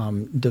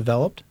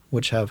developed,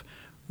 which have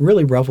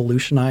really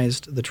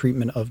revolutionized the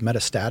treatment of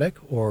metastatic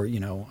or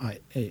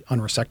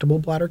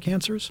unresectable bladder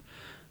cancers.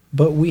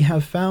 But we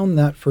have found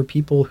that for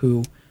people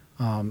who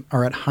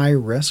are at high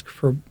risk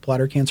for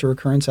bladder cancer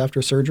recurrence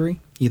after surgery,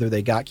 either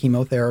they got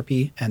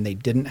chemotherapy and they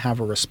didn't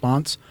have a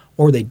response,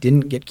 or they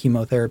didn't get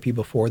chemotherapy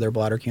before their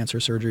bladder cancer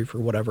surgery for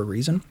whatever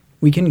reason,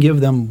 we can give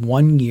them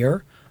 1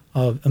 year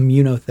of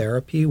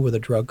immunotherapy with a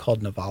drug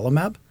called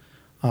nivolumab,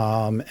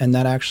 and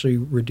that actually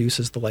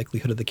reduces the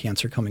likelihood of the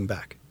cancer coming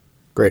back.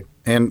 Great.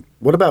 And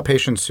what about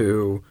patients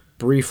who,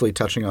 briefly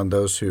touching on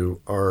those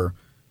who are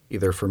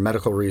either for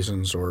medical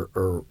reasons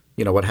or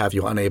what have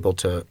you, unable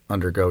to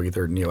undergo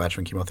either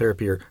neoadjuvant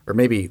chemotherapy or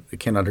maybe they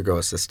can't undergo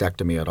a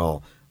cystectomy at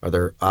all? Are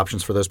there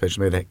options for those patients?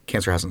 Maybe the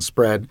cancer hasn't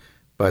spread,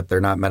 but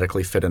they're not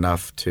medically fit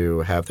enough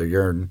to have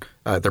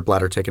their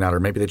bladder taken out, or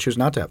maybe they choose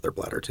not to have their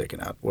bladder taken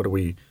out. What do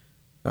we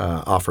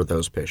offer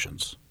those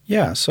patients?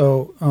 Yeah,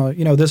 so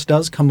this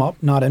does come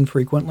up not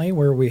infrequently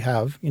where we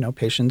have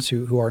patients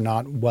who are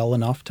not well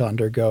enough to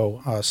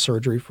undergo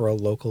surgery for a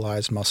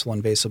localized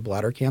muscle-invasive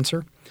bladder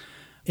cancer.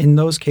 In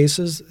those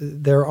cases,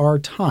 there are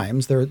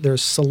times,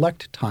 there's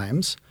select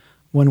times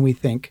when we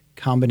think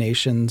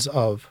combinations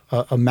of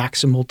a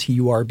maximal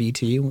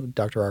TURBT,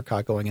 Dr.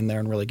 Arcot going in there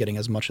and really getting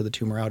as much of the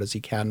tumor out as he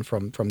can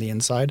from the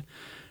inside,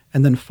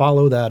 and then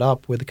follow that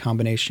up with a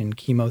combination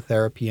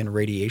chemotherapy and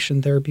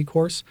radiation therapy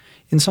course.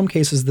 In some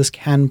cases, this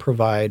can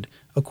provide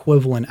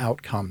equivalent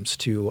outcomes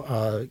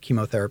to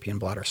chemotherapy and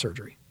bladder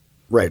surgery.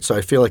 Right. So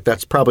I feel like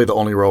that's probably the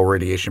only role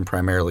radiation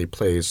primarily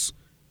plays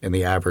in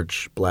the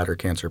average bladder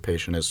cancer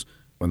patient is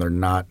when they're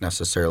not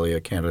necessarily a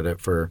candidate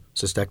for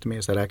cystectomy.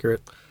 Is that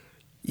accurate?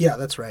 Yeah,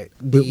 that's right.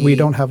 We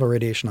don't have a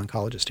radiation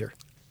oncologist here.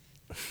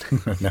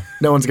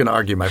 No one's going to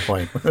argue my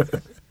point.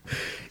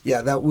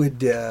 Yeah, that would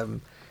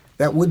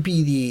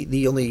be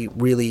the only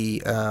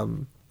really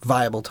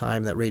viable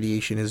time that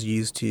radiation is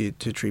used to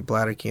treat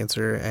bladder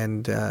cancer.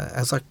 And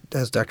as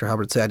Dr.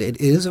 Halbert said,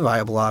 it is a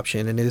viable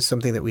option, and it is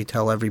something that we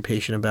tell every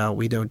patient about.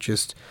 We don't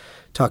just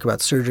talk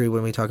about surgery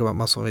when we talk about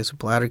muscle-invasive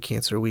bladder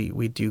cancer.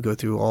 We do go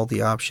through all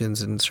the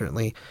options, and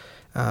certainly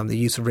the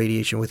use of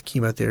radiation with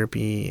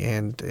chemotherapy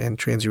and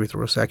transurethral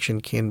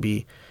resection can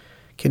be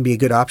a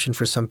good option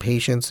for some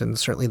patients, and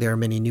certainly there are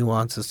many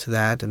nuances to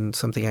that, and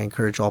something I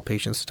encourage all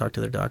patients to talk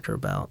to their doctor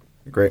about.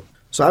 Great.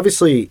 So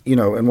obviously,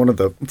 and one of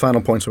the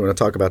final points we want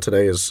to talk about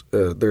today is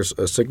there's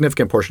a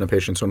significant portion of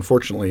patients who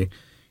unfortunately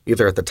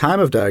either at the time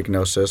of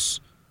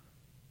diagnosis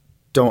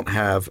don't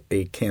have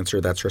a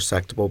cancer that's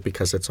resectable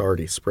because it's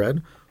already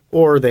spread,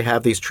 or they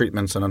have these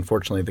treatments and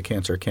unfortunately the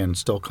cancer can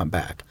still come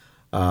back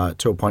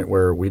to a point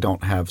where we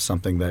don't have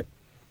something that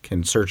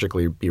can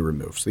surgically be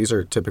removed. So these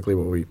are typically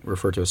what we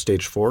refer to as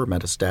stage 4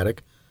 metastatic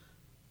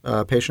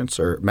patients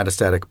or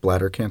metastatic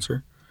bladder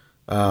cancer.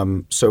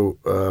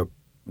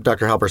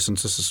 Dr. Halbert,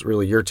 since this is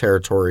really your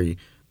territory,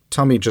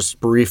 tell me just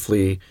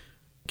briefly,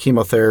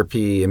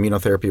 chemotherapy,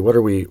 immunotherapy, what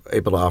are we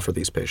able to offer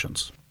these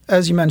patients?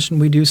 As you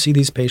mentioned, we do see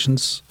these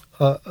patients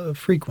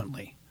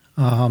frequently.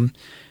 And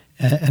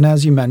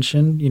as you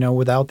mentioned,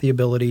 without the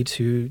ability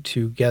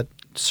to get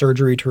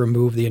surgery to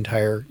remove the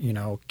entire,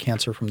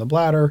 cancer from the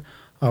bladder,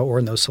 or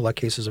in those select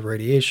cases of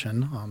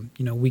radiation,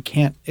 we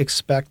can't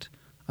expect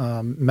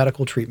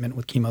medical treatment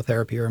with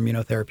chemotherapy or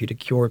immunotherapy to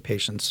cure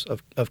patients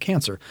of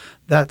cancer.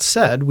 That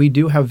said, we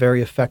do have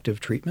very effective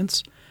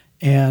treatments,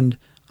 and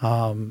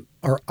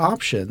our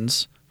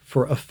options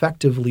for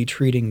effectively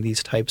treating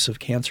these types of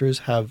cancers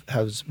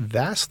has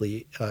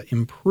vastly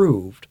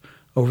improved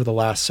over the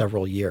last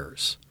several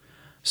years.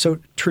 So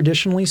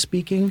traditionally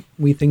speaking,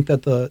 we think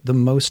that the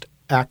most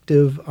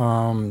active,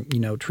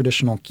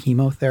 traditional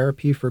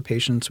chemotherapy for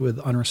patients with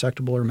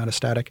unresectable or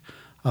metastatic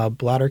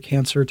bladder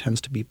cancer tends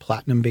to be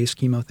platinum-based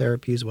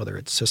chemotherapies, whether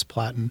it's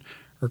cisplatin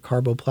or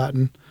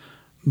carboplatin.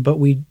 But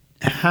we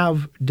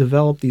have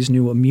developed these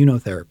new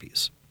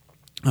immunotherapies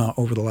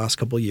over the last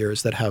couple of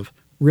years that have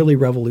really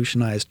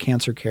revolutionized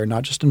cancer care,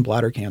 not just in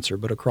bladder cancer,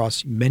 but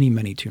across many,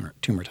 many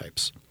tumor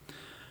types.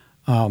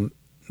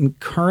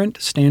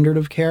 Current standard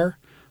of care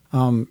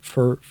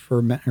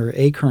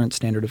a current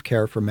standard of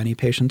care for many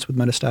patients with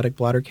metastatic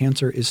bladder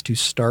cancer is to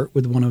start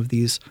with one of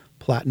these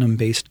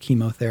platinum-based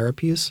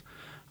chemotherapies,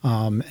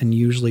 and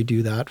usually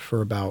do that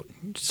for about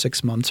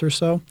 6 months or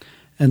so.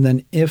 And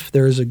then if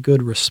there's a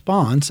good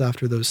response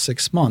after those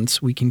 6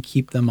 months, we can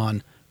keep them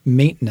on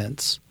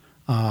maintenance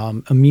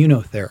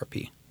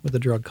immunotherapy with a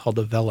drug called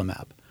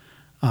avelumab.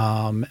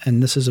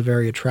 And this is a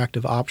very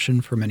attractive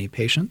option for many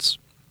patients.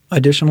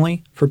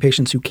 Additionally, for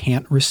patients who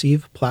can't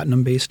receive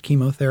platinum-based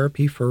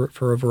chemotherapy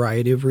for a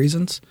variety of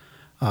reasons,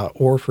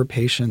 or for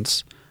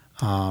patients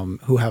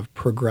who have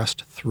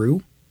progressed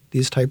through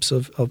these types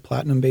of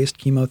platinum-based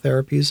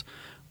chemotherapies,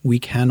 we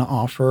can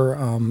offer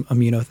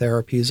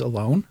immunotherapies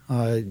alone.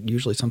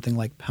 Usually something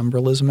like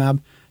pembrolizumab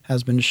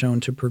has been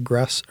shown to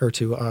progress or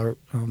to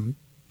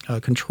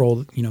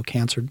control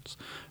cancers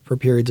for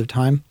periods of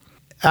time.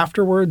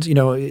 Afterwards,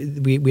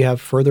 we have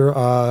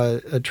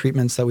further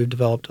treatments that we've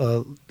developed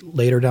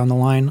later down the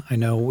line. I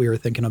know we were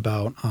thinking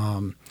about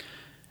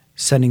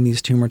sending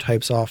these tumor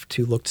types off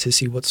to look to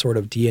see what sort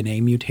of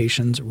DNA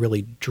mutations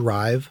really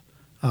drive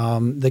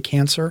the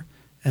cancer.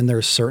 And there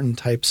are certain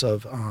types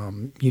of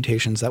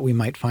mutations that we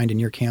might find in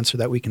your cancer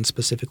that we can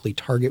specifically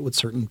target with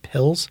certain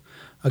pills.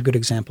 A good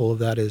example of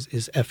that is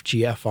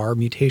FGFR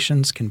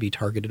mutations can be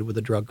targeted with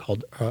a drug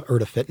called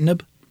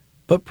erdafitinib.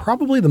 But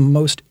probably the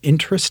most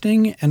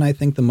interesting and I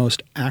think the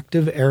most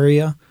active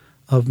area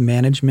of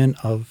management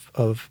of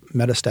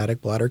metastatic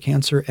bladder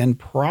cancer, and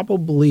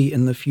probably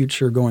in the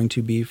future going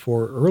to be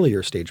for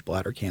earlier stage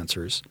bladder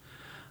cancers,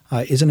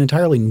 is an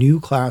entirely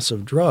new class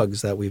of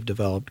drugs that we've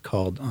developed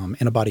called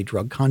antibody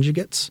drug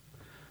conjugates.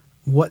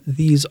 What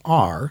these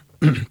are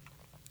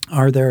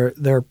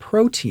they're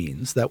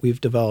proteins that we've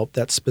developed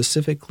that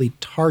specifically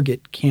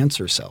target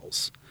cancer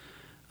cells.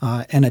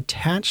 And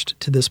attached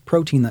to this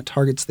protein that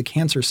targets the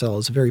cancer cell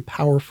is a very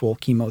powerful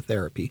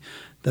chemotherapy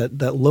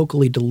that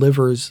locally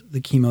delivers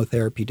the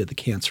chemotherapy to the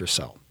cancer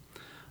cell.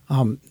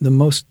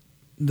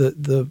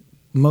 The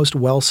most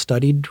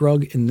well-studied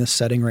drug in this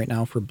setting right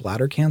now for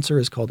bladder cancer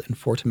is called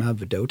enfortumab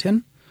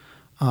vedotin,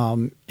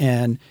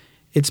 and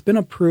it's been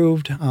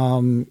approved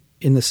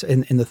in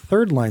the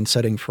third-line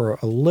setting for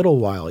a little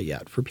while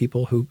yet for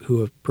people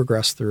who have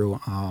progressed through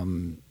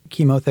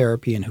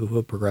chemotherapy and who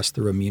have progressed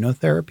through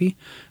immunotherapy.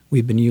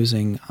 We've been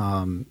using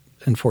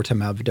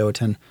enfortumab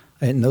vedotin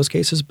in those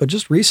cases, but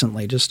just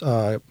recently, just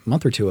a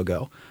month or two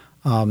ago,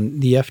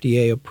 the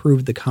FDA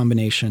approved the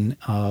combination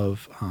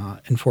of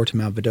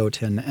enfortumab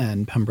vedotin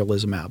and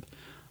pembrolizumab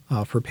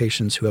for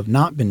patients who have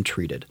not been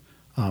treated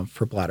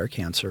for bladder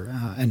cancer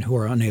and who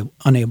are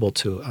unable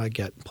to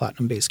get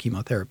platinum-based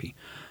chemotherapy.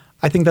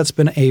 I think that's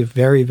been a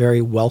very,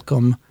 very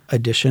welcome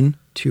addition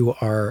to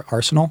our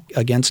arsenal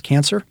against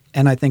cancer,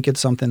 and I think it's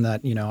something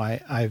that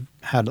I've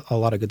had a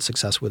lot of good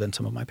success with in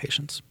some of my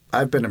patients.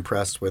 I've been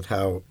impressed with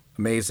how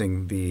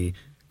amazing the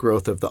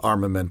growth of the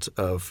armament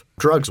of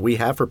drugs we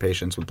have for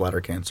patients with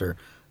bladder cancer.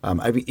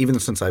 Even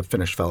since I've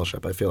finished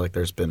fellowship, I feel like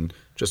there's been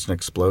just an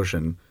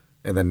explosion.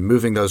 And then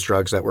moving those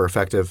drugs that were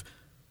effective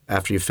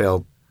after you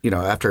failed,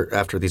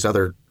 after these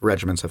other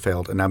regimens have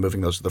failed, and now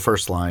moving those to the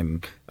first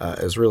line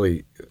has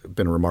really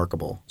been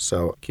remarkable.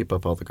 So keep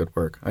up all the good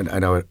work. I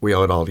know we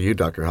owe it all to you,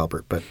 Dr.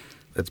 Halbert, but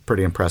it's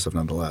pretty impressive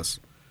nonetheless.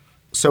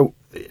 So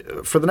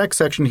for the next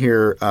section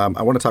here,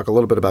 I want to talk a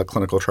little bit about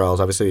clinical trials.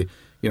 Obviously,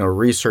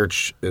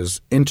 research is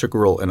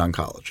integral in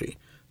oncology.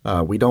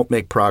 We don't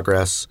make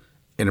progress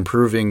in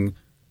improving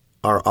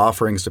our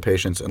offerings to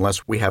patients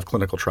unless we have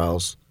clinical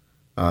trials,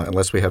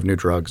 unless we have new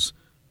drugs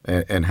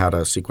and how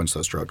to sequence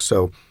those drugs.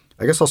 So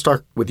I guess I'll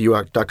start with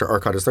you, Dr.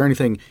 Arcot. Is there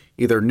anything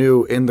either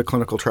new in the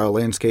clinical trial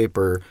landscape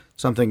or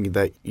something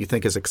that you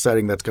think is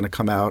exciting that's going to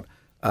come out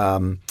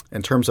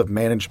in terms of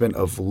management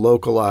of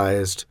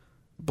localized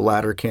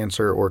bladder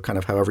cancer, or kind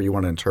of however you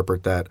want to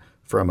interpret that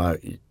from a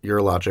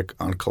urologic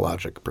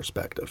oncologic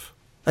perspective?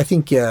 I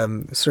think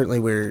certainly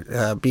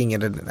we're being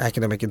at an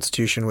academic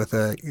institution with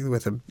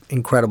an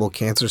incredible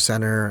cancer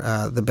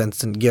center, the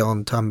Benson Gill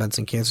and Tom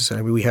Benson Cancer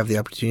Center. We have the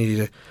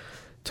opportunity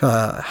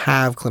to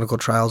have clinical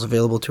trials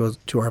available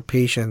to our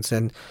patients,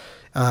 and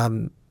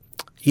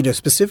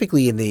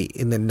specifically in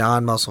the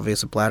non-muscle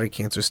invasive bladder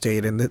cancer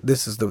state. And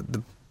this is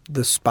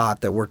the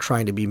spot that we're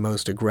trying to be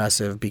most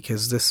aggressive,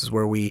 because this is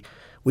where we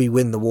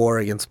win the war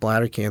against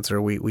bladder cancer.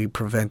 We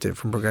prevent it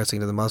from progressing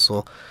to the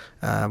muscle.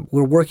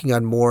 We're working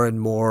on more and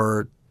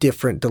more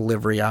different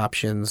delivery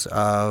options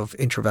of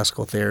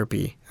intravesical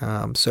therapy.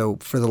 So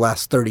for the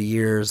last 30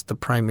 years, the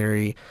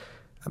primary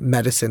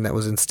medicine that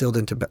was instilled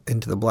into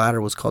the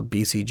bladder was called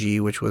BCG,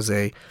 which was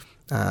a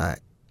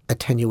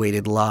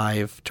attenuated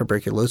live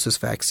tuberculosis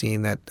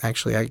vaccine that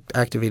actually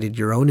activated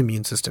your own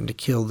immune system to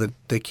kill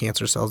the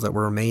cancer cells that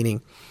were remaining.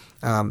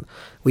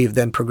 We've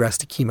then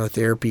progressed to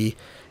chemotherapy,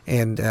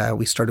 and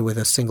we started with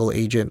a single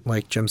agent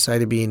like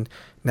gemcitabine.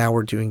 Now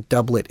we're doing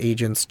doublet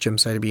agents,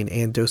 gemcitabine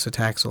and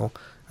docetaxel.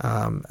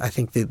 I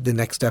think the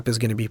next step is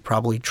going to be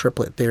probably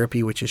triplet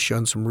therapy, which has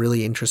shown some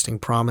really interesting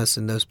promise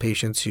in those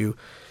patients who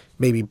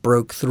maybe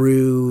broke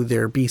through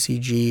their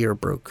BCG or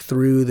broke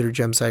through their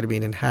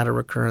gemcitabine and had a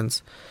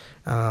recurrence.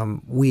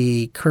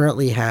 We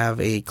currently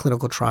have a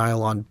clinical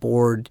trial on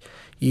board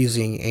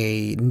using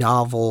a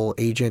novel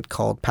agent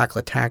called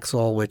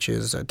paclitaxel, which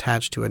is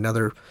attached to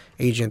another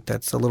agent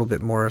that's a little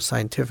bit more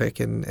scientific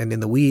and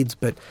in the weeds.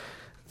 But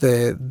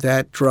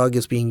that drug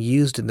is being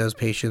used in those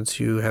patients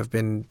who have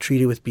been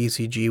treated with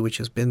BCG, which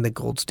has been the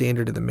gold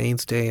standard and the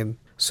mainstay and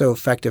so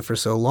effective for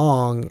so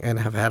long, and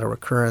have had a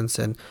recurrence.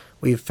 And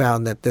we've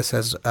found that this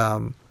has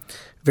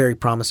very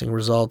promising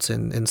results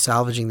in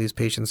salvaging these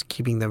patients,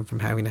 keeping them from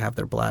having to have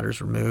their bladders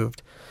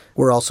removed.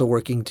 We're also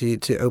working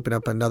to open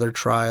up another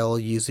trial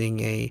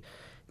using a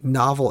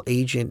novel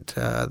agent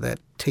that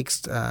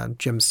takes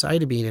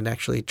gemcitabine and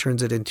actually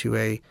turns it into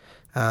a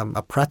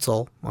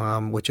pretzel,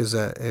 which is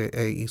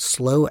a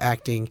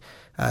slow-acting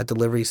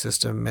delivery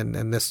system,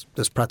 and this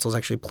pretzel is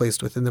actually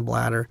placed within the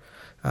bladder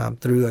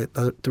through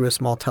a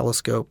small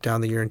telescope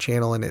down the urinary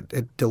channel, and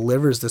it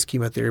delivers this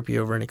chemotherapy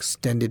over an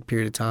extended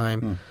period of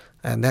time.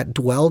 And that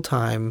dwell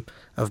time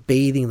of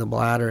bathing the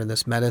bladder in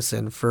this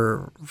medicine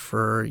for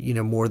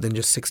more than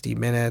just 60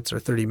 minutes or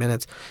 30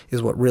 minutes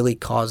is what really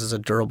causes a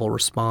durable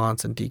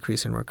response and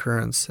decrease in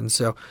recurrence. And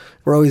so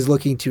we're always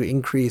looking to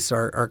increase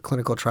our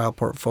clinical trial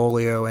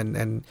portfolio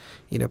and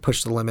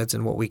push the limits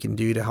in what we can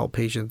do to help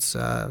patients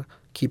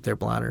keep their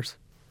bladders.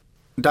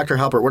 Dr.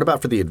 Halbert, what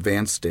about for the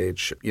advanced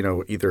stage?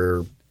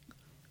 Either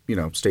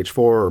stage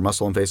 4 or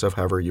muscle invasive,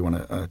 however you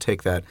want to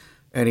take that.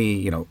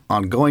 Any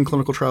ongoing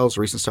clinical trials,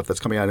 recent stuff that's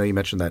coming out? I know you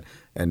mentioned that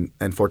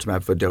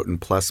enfortumab vedotin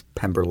plus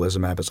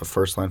pembrolizumab as a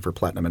first line for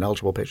platinum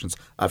ineligible patients.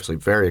 Obviously,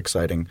 very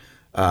exciting.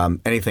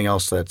 Anything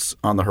else that's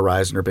on the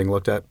horizon or being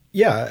looked at?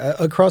 Yeah,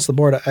 across the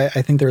board,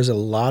 I think there's a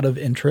lot of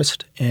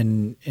interest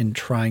in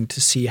trying to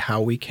see how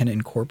we can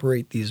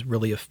incorporate these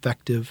really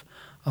effective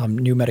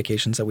new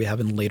medications that we have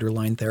in later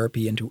line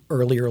therapy into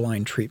earlier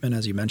line treatment,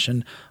 as you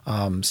mentioned.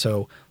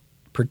 So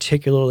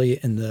particularly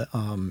in the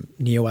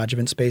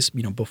neoadjuvant space,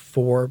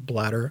 before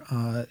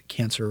bladder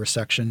cancer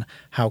resection.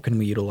 How can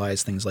we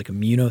utilize things like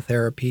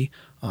immunotherapy?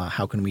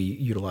 How can we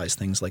utilize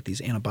things like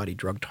these antibody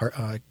drug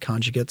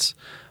conjugates?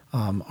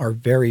 Are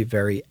very,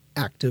 very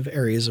active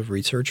areas of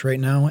research right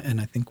now,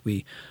 and I think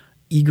we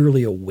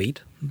eagerly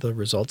await the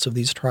results of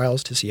these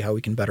trials to see how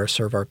we can better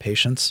serve our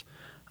patients.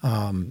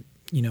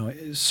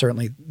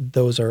 Certainly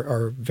those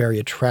are very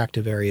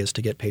attractive areas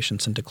to get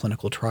patients into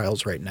clinical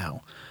trials right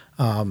now.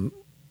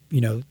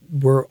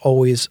 We're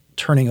always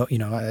turning,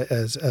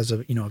 as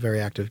a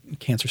very active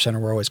cancer center,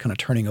 we're always kind of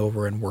turning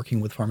over and working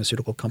with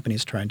pharmaceutical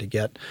companies trying to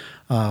get,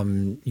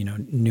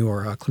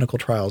 newer clinical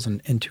trials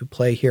into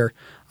play here.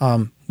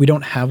 We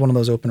don't have one of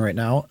those open right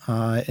now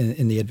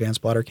in the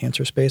advanced bladder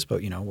cancer space,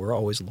 but, we're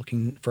always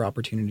looking for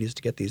opportunities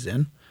to get these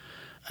in.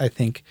 I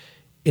think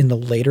in the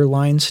later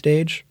line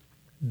stage,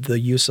 the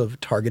use of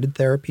targeted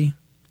therapy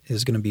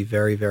is going to be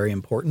very, very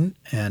important.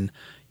 And,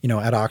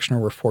 at Ochsner,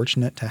 we're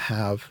fortunate to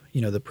have,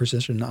 the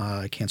Precision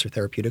Cancer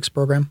Therapeutics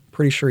program.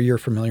 Pretty sure you're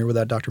familiar with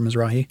that, Dr.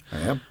 Mizrahi.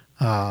 I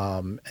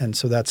am. And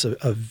so that's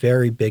a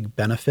very big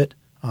benefit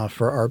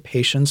for our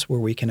patients, where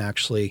we can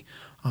actually,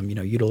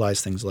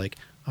 utilize things like,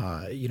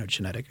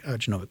 genomic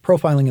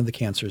profiling of the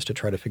cancers to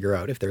try to figure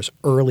out if there's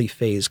early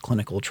phase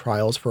clinical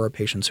trials for our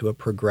patients who have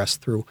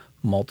progressed through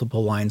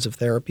multiple lines of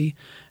therapy.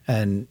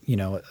 And,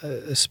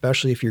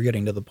 especially if you're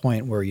getting to the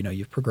point where,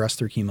 you've progressed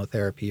through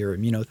chemotherapy or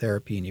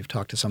immunotherapy and you've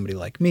talked to somebody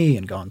like me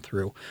and gone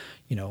through,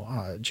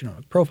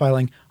 genomic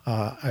profiling,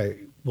 I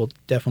will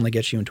definitely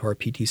get you into our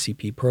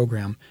PTCP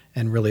program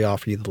and really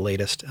offer you the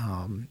latest,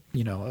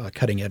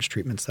 cutting edge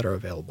treatments that are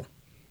available.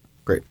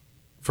 Great.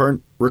 For a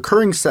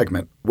recurring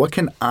segment, what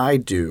can I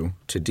do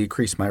to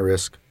decrease my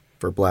risk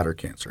for bladder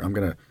cancer? I'm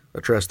going to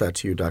address that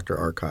to you, Dr.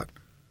 Arcot.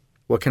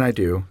 What can I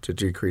do to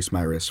decrease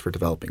my risk for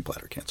developing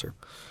bladder cancer?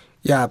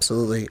 Yeah,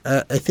 absolutely.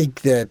 I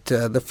think that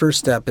the first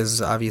step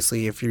is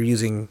obviously if you're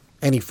using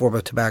any form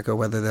of tobacco,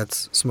 whether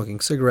that's smoking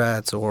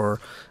cigarettes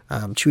or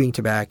chewing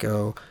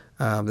tobacco,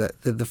 that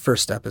the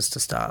first step is to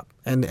stop.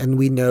 And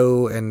we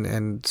know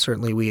and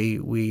certainly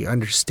we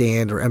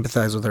understand or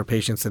empathize with our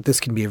patients that this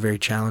can be a very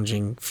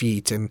challenging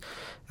feat. And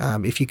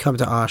if you come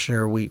to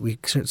Ochsner, we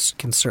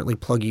can certainly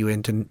plug you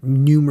into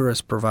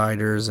numerous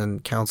providers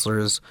and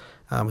counselors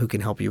who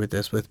can help you with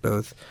this, with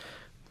both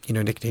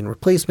nicotine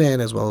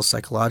replacement as well as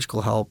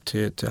psychological help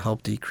to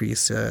help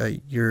decrease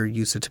your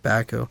use of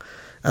tobacco.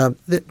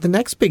 The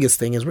next biggest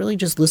thing is really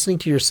just listening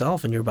to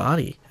yourself and your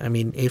body. I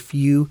mean, if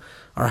you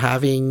are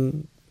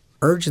having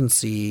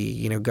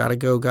urgency, gotta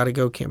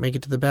go, can't make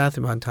it to the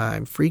bathroom on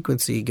time,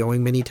 frequency,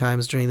 going many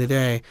times during the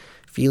day,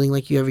 feeling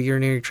like you have a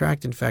urinary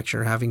tract infection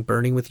or having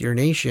burning with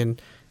urination,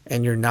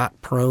 and you're not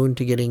prone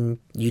to getting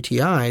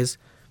UTIs,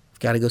 you've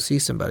got to go see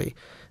somebody.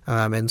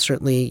 And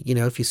certainly,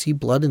 if you see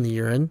blood in the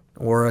urine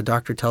or a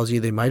doctor tells you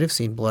they might have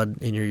seen blood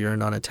in your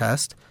urine on a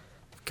test,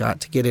 you've got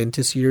to get in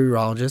to see your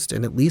urologist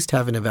and at least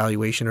have an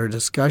evaluation or a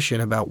discussion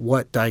about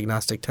what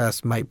diagnostic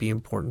tests might be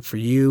important for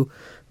you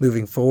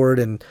moving forward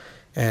and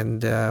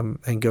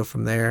go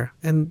from there.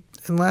 And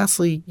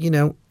lastly,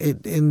 in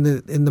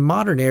the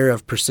modern era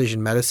of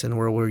precision medicine,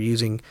 where we're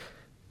using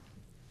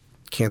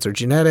cancer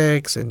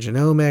genetics and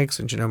genomics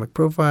and genomic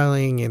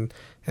profiling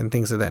and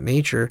things of that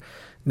nature,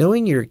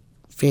 knowing your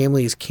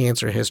family's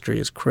cancer history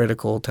is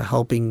critical to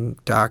helping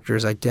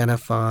doctors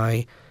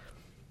identify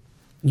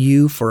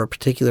you for a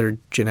particular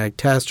genetic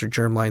test or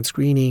germline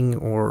screening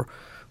or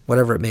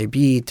whatever it may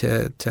be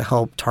to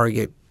help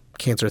target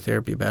cancer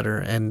therapy better.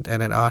 And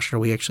at Ochsner,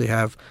 we actually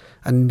have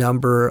a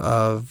number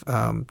of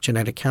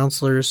genetic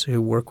counselors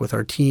who work with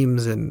our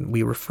teams, and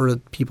we refer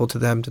people to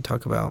them to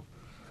talk about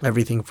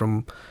everything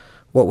from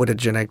what would a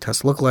genetic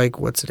test look like,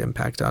 what's its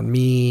impact on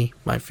me,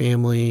 my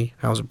family,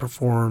 how's it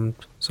performed,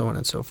 so on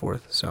and so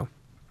forth. So,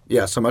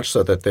 yeah, so much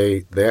so that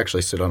they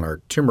actually sit on our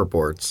tumor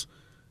boards,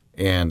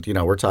 and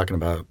we're talking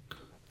about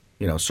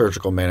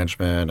surgical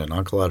management and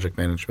oncologic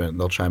management, and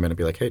they'll chime in and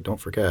be like, hey,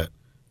 don't forget,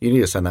 you need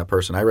to send that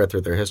person. I read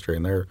through their history,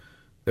 and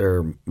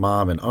their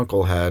mom and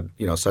uncle had,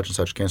 such and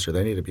such cancer.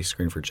 They need to be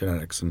screened for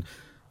genetics. And,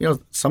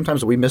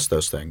 sometimes we miss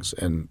those things,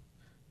 and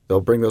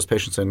they'll bring those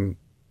patients in,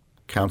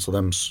 counsel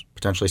them,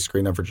 potentially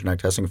screen them for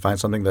genetic testing, find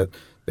something that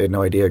they had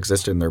no idea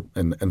existed in their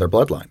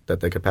bloodline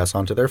that they could pass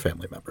on to their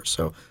family members.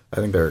 So I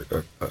think they're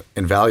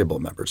invaluable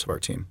members of our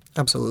team.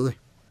 Absolutely.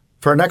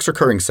 For our next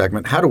recurring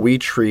segment, how do we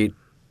treat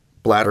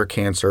bladder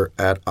cancer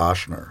at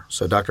Ochsner?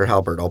 So Dr.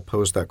 Halbert, I'll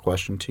pose that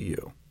question to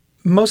you.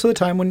 Most of the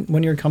time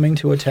when you're coming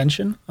to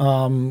attention,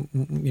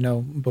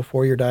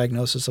 before your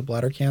diagnosis of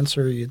bladder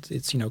cancer,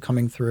 it's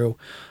coming through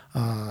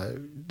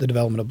the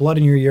development of blood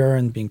in your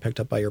urine, being picked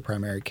up by your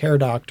primary care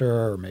doctor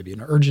or maybe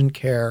an urgent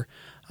care,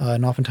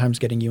 and oftentimes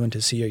getting you in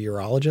to see a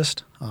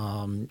urologist,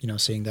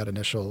 seeing that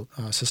initial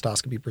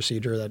cystoscopy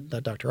procedure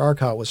that Dr.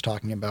 Arcot was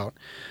talking about.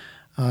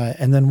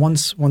 And then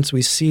once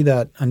we see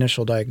that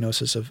initial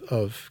diagnosis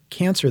of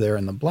cancer there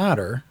in the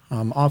bladder,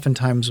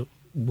 oftentimes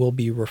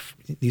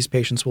these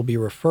patients will be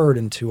referred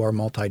into our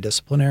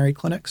multidisciplinary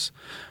clinics,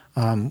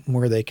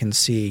 where they can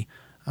see,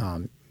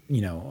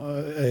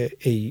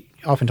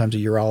 oftentimes a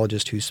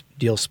urologist who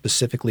deals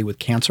specifically with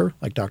cancer,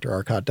 like Dr.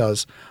 Arcot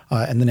does.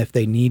 And then if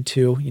they need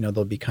to,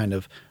 they'll be kind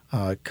of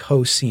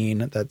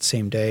co-seen that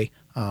same day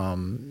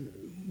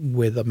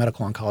with a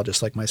medical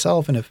oncologist like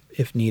myself, and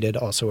if needed,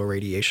 also a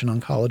radiation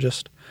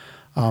oncologist.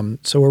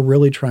 So we're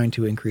really trying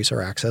to increase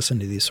our access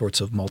into these sorts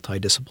of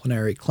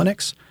multidisciplinary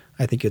clinics.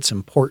 I think it's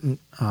important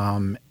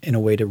in a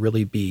way to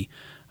really be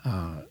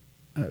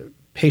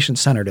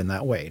patient-centered in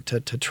that way, to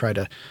try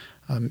to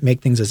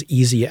make things as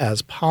easy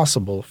as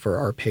possible for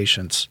our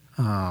patients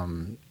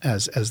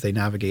as they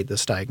navigate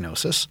this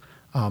diagnosis.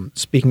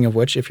 Speaking of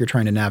which, if you're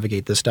trying to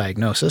navigate this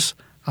diagnosis,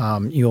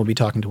 you will be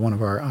talking to one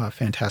of our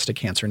fantastic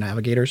cancer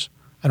navigators.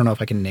 I don't know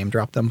if I can name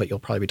drop them, but you'll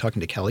probably be talking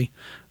to Kelly.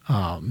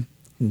 And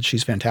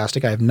she's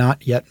fantastic. I have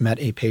not yet met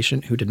a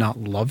patient who did not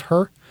love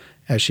her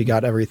as she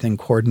got everything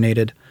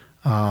coordinated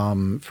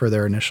for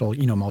their initial,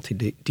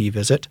 multi-D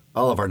visit.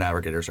 All of our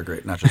navigators are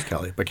great, not just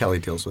Kelly, but Kelly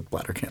deals with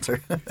bladder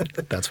cancer.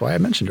 That's why I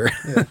mentioned her.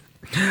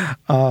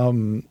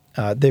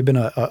 Yeah. They've been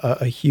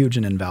a huge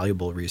and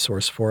invaluable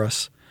resource for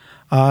us.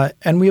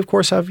 And we, of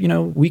course, have,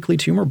 weekly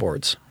tumor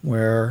boards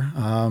where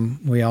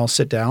we all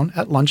sit down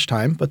at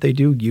lunchtime, but they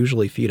do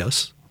usually feed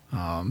us.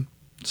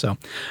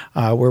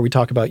 Where we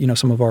talk about,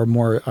 some of our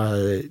more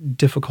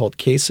difficult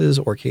cases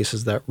or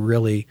cases that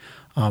really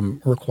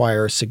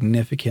require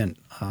significant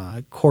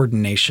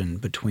coordination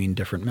between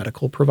different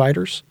medical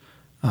providers.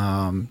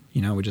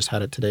 We just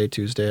had it today,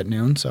 Tuesday at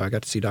noon, so I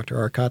got to see Dr.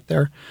 Arcot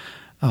there.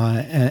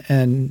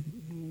 And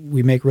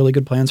we make really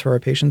good plans for our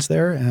patients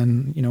there.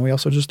 And, we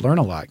also just learn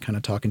a lot kind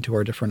of talking to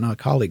our different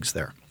colleagues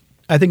there.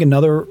 I think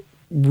another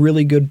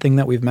really good thing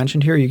that we've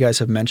mentioned here, you guys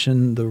have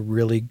mentioned the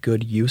really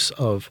good use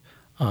of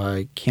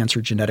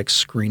cancer genetic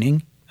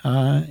screening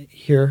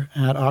here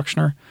at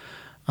Ochsner,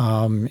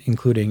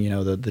 including,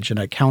 the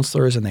genetic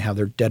counselors, and they have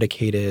their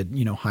dedicated,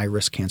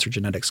 high-risk cancer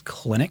genetics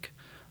clinic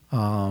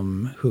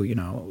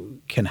who,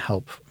 can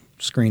help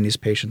screen these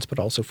patients, but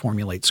also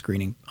formulate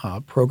screening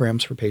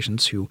programs for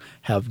patients who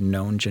have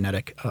known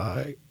genetic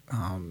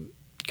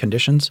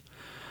conditions.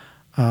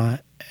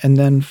 And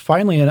then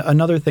finally,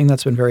 another thing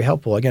that's been very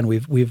helpful, again,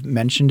 we've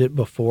mentioned it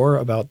before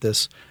about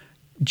this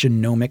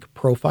genomic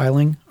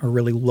profiling, or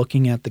really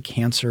looking at the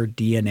cancer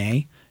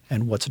DNA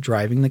and what's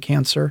driving the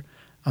cancer.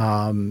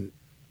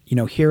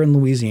 Here in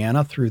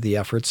Louisiana, through the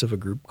efforts of a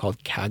group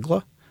called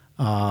CAGLA,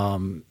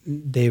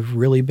 they've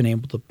really been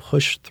able to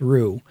push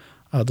through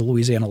the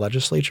Louisiana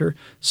legislature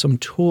some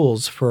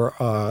tools for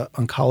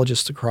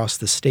oncologists across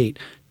the state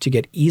to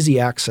get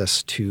easy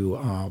access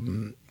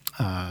to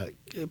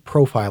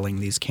profiling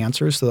these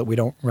cancers so that we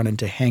don't run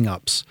into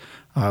hang-ups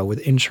with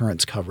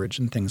insurance coverage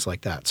and things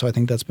like that. So I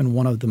think that's been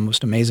one of the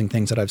most amazing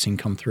things that I've seen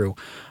come through.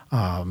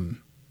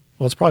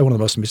 It's probably one of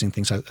the most amazing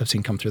things I've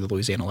seen come through the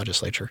Louisiana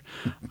legislature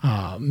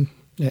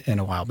in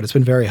a while. But it's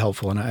been very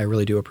helpful, and I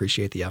really do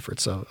appreciate the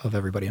efforts of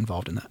everybody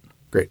involved in that.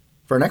 Great.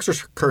 For our next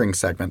recurring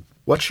segment,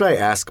 what should I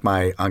ask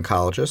my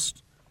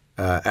oncologist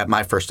at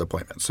my first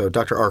appointment? So,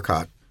 Dr.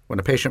 Arcot, when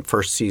a patient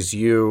first sees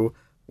you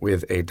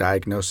with a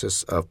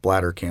diagnosis of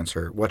bladder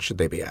cancer, what should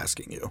they be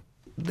asking you?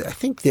 I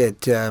think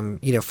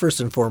that, first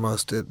and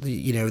foremost,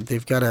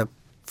 they've got to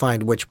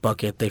find which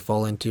bucket they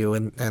fall into.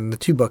 And the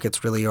two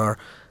buckets really are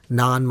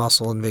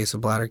non-muscle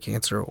invasive bladder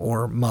cancer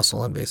or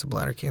muscle invasive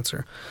bladder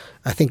cancer.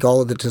 I think all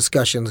of the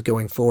discussions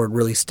going forward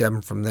really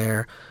stem from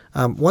there.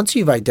 Once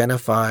you've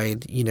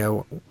identified,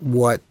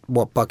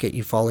 what bucket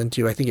you fall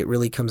into, I think it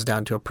really comes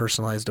down to a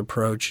personalized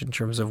approach in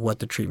terms of what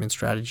the treatment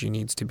strategy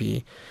needs to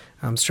be.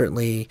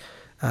 Certainly,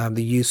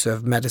 the use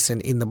of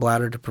medicine in the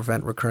bladder to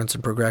prevent recurrence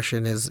and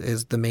progression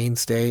is the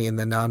mainstay in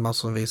the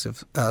non-muscle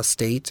invasive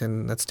state,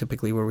 and that's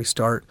typically where we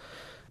start.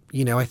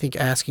 I think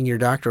asking your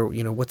doctor,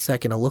 what's that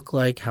going to look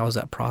like? How does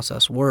that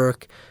process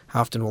work?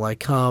 How often will I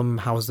come?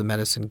 How is the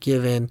medicine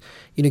given?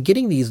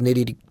 Getting these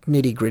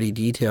nitty-gritty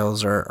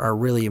details are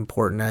really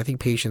important. And I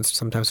think patients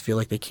sometimes feel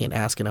like they can't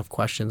ask enough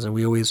questions, and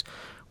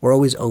we're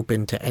always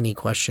open to any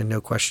question. No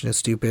question is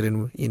stupid.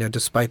 And,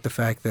 despite the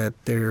fact that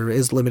there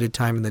is limited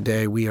time in the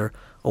day, we are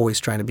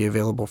always trying to be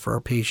available for our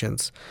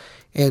patients.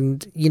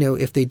 And,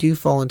 if they do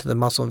fall into the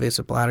muscle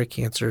invasive bladder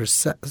cancer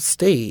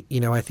state,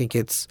 I think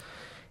it's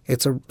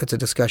a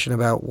discussion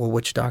about,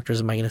 which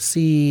doctors am I going to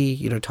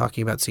see?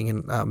 Talking about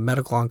seeing a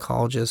medical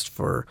oncologist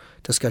for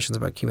discussions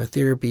about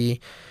chemotherapy.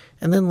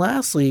 And then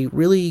lastly,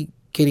 really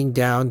getting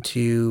down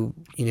to,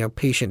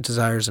 patient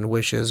desires and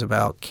wishes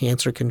about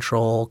cancer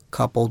control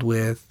coupled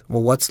with,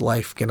 what's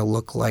life going to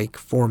look like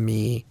for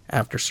me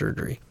after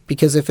surgery?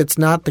 Because if it's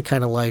not the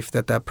kind of life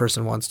that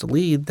person wants to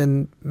lead,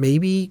 then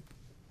maybe,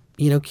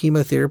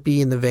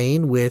 chemotherapy in the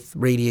vein with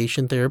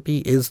radiation therapy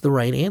is the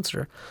right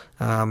answer.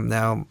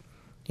 Now,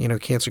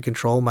 cancer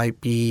control might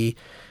be,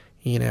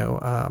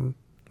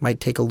 might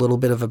take a little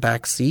bit of a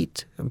back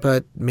seat,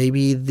 but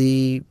maybe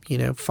the,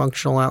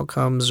 functional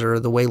outcomes or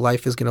the way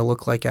life is going to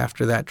look like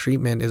after that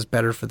treatment is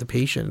better for the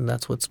patient, and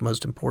that's what's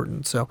most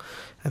important. So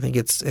I think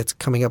it's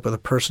coming up with a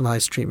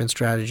personalized treatment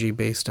strategy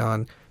based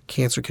on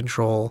cancer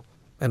control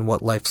and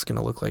what life's going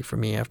to look like for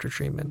me after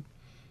treatment.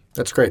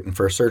 That's great. And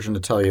for a surgeon to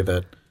tell you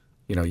that,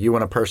 you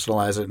want to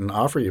personalize it and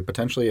offer you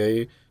potentially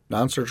a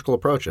non-surgical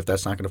approach if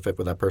that's not going to fit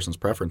with that person's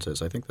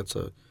preferences. I think that's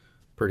a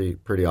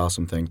pretty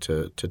awesome thing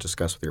to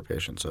discuss with your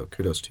patient. So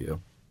kudos to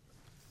you.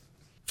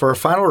 For our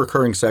final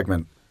recurring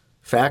segment,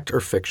 fact or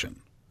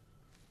fiction?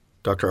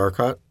 Dr.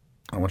 Arcot,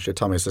 I want you to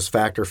tell me, is this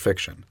fact or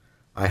fiction?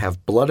 I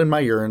have blood in my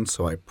urine,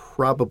 so I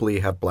probably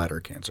have bladder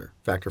cancer.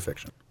 Fact or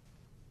fiction?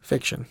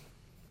 Fiction.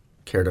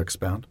 Care to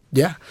expound?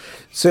 Yeah.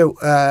 So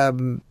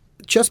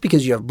just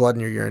because you have blood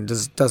in your urine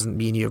doesn't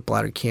mean you have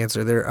bladder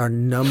cancer. There are a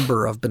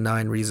number of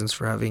benign reasons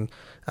for having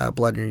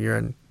blood in your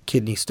urine: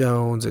 kidney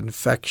stones,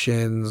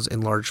 infections,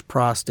 enlarged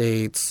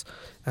prostates,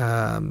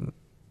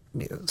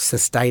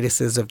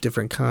 cystitises of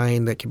different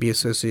kind that can be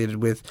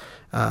associated with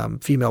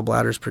female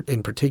bladders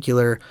in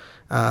particular.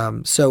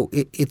 So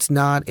it's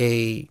not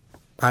I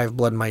have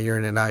blood in my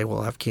urine and I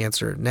will have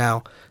cancer.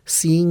 Now,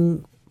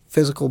 seeing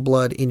physical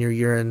blood in your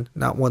urine,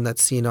 not one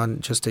that's seen on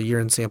just a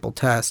urine sample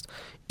test,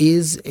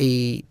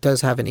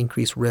 does have an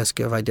increased risk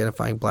of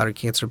identifying bladder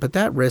cancer, but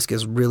that risk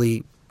is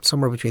really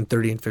somewhere between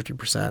 30 and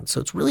 50%.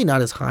 So it's really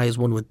not as high as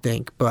one would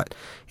think, but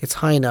it's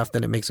high enough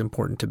that it makes it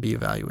important to be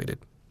evaluated.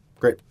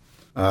 Great.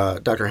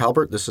 Dr.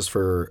 Halbert, this is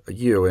for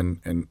you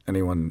and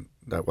anyone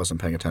that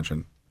wasn't paying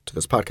attention to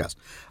this podcast.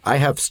 I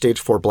have stage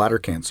 4 bladder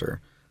cancer,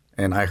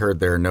 and I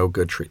heard there are no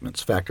good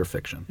treatments. Fact or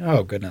fiction?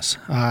 Oh, goodness.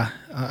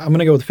 I'm going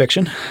to go with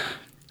fiction.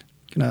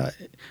 Going to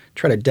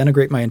try to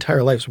denigrate my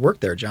entire life's work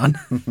there, John.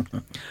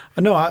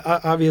 No,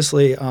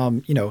 obviously,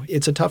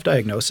 it's a tough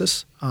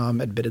diagnosis,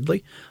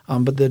 admittedly,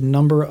 but the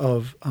number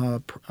of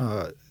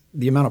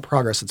the amount of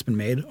progress that's been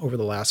made over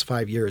the last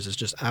 5 years is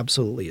just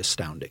absolutely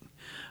astounding.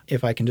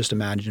 If I can just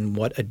imagine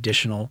what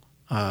additional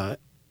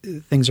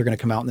things are going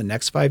to come out in the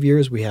next 5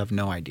 years, we have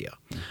no idea.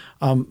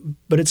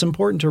 But it's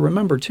important to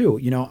remember, too,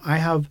 I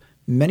have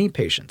many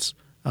patients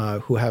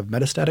who have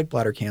metastatic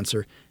bladder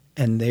cancer,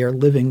 and they are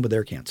living with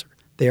their cancer.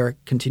 They are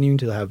continuing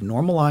to have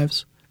normal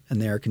lives,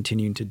 and they are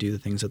continuing to do the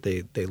things that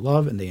they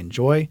love and they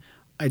enjoy.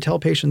 I tell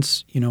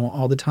patients,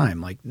 all the time,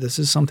 like, this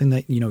is something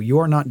that, you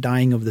are not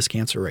dying of this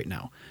cancer right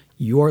now.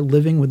 You are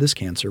living with this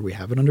cancer. We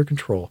have it under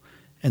control.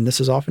 And this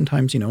is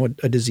oftentimes,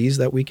 a disease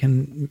that we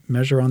can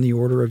measure on the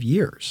order of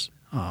years,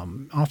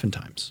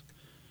 oftentimes.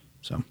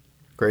 So,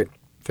 great.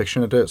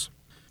 Fiction it is.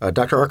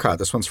 Dr. Arcot,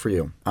 this one's for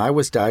you. I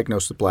was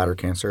diagnosed with bladder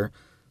cancer,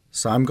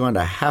 so I'm going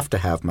to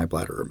have my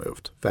bladder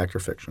removed. Fact or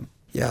fiction?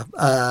 Yeah.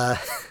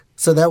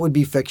 So that would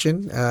be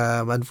fiction.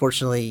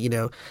 Unfortunately,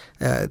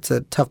 it's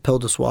a tough pill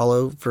to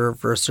swallow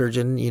for a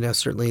surgeon.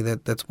 Certainly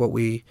that's what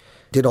we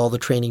did all the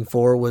training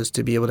for, was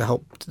to be able to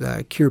help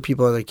cure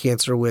people of their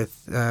cancer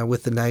with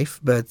the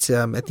knife. But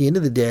at the end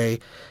of the day,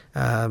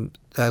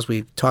 as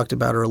we talked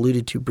about or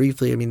alluded to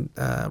briefly,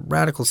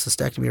 radical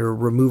cystectomy or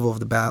removal of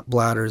the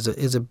bladder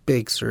is a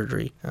big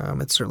surgery.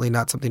 It's certainly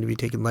not something to be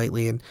taken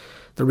lightly, and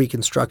the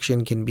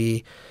reconstruction can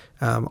be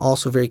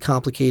also very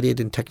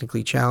complicated and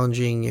technically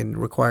challenging and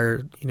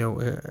require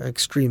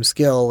extreme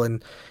skill,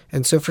 and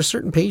so for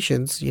certain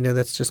patients,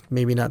 that's just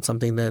maybe not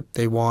something that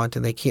they want,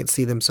 and they can't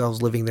see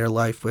themselves living their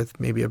life with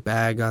maybe a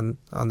bag on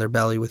their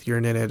belly with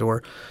urine in it,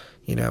 or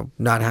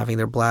not having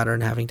their bladder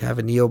and having to have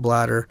a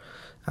neobladder.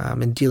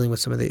 And dealing with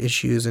some of the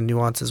issues and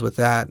nuances with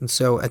that. And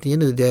so at the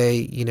end of the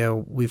day,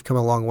 we've come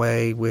a long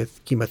way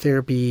with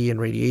chemotherapy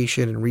and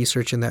radiation and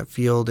research in that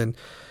field, and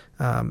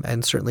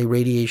certainly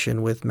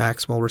radiation with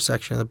maximal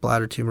resection of the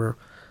bladder tumor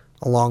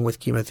along with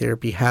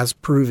chemotherapy has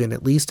proven,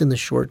 at least in the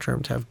short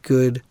term, to have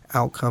good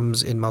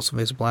outcomes in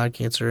muscle-invasive bladder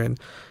cancer. And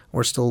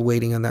we're still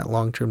waiting on that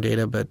long-term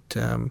data, but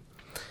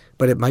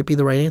it might be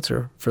the right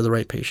answer for the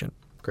right patient.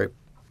 Great.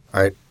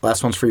 All right.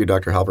 Last one's for you,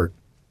 Dr. Halbert.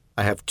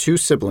 I have 2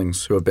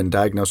 siblings who have been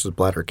diagnosed with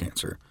bladder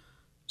cancer,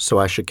 so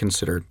I should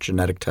consider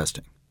genetic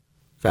testing.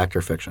 Fact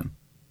or fiction?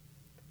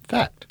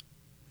 Fact.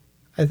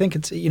 I think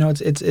it's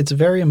it's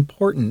very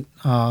important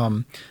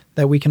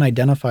that we can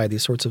identify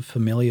these sorts of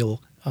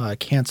familial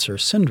cancer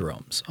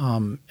syndromes,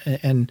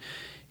 and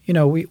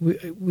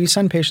we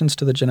send patients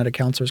to the genetic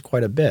counselors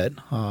quite a bit,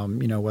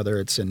 whether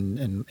it's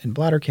in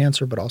bladder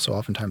cancer, but also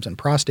oftentimes in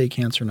prostate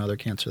cancer, another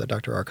cancer that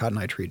Dr. Arcot and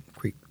I treat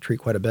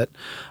quite a bit.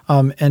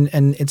 And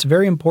it's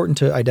very important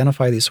to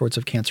identify these sorts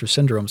of cancer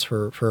syndromes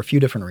for a few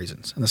different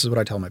reasons. And this is what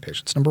I tell my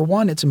patients. Number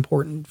one, it's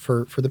important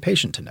for the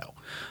patient to know.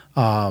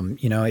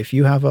 If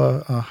you have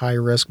a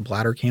high-risk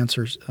bladder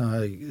cancer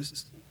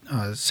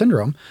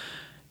syndrome,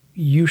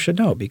 you should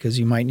know, because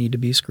you might need to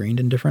be screened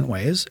in different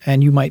ways,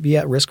 and you might be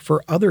at risk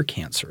for other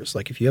cancers.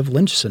 Like if you have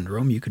Lynch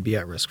syndrome, you could be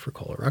at risk for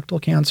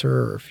colorectal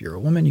cancer, or if you're a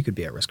woman, you could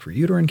be at risk for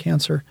uterine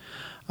cancer,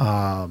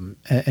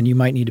 and you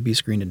might need to be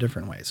screened in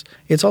different ways.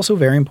 It's also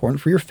very important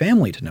for your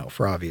family to know,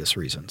 for obvious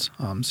reasons.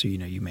 So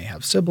you may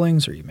have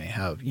siblings, or you may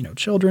have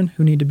children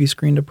who need to be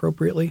screened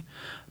appropriately.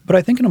 But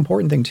I think an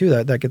important thing too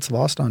that gets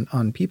lost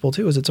on people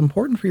too is it's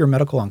important for your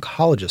medical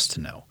oncologist to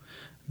know,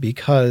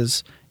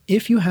 because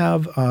if you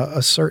have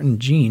a certain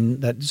gene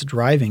that's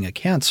driving a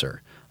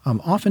cancer,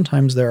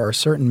 oftentimes there are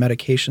certain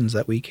medications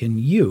that we can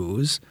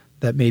use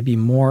that may be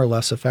more or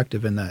less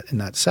effective in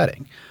that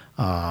setting.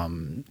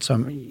 And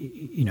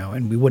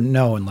we wouldn't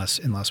know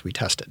unless we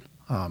tested.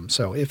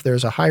 So if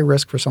there's a high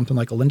risk for something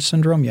like a Lynch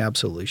syndrome, you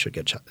absolutely should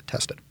get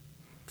tested.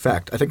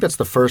 Fact. I think that's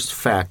the first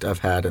fact I've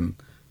had in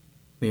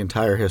the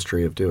entire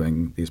history of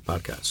doing these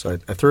podcasts. So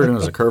I threw it in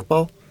as a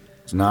curveball.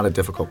 It's not a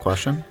difficult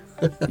question.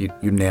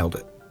 You nailed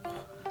it.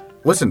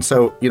 Listen,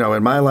 so,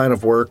 in my line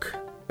of work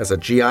as a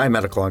GI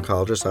medical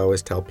oncologist, I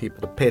always tell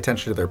people to pay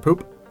attention to their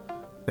poop.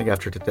 I think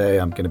after today,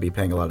 I'm going to be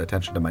paying a lot of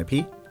attention to my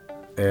pee,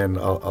 and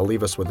I'll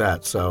leave us with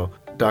that. So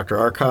Dr.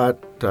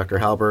 Arcot, Dr.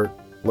 Halbert,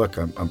 look,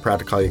 I'm proud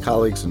to call you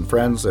colleagues and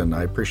friends, and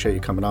I appreciate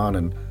you coming on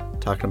and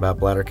talking about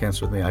bladder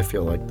cancer with me. I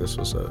feel like this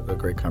was a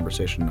great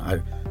conversation.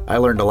 I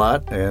learned a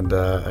lot, and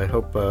I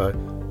hope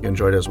you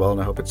enjoyed it as well,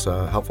 and I hope it's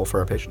helpful for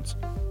our patients.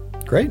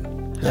 Great.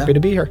 Happy to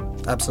be here.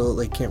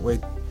 Absolutely. Can't wait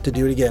to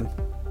do it again.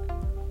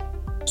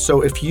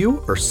 So if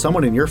you or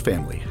someone in your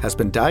family has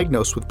been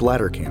diagnosed with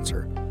bladder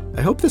cancer,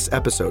 I hope this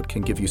episode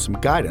can give you some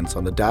guidance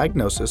on the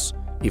diagnosis,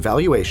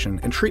 evaluation,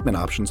 and treatment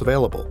options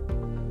available.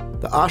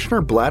 The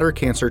Ochsner Bladder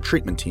Cancer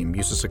Treatment Team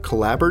uses a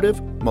collaborative,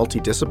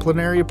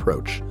 multidisciplinary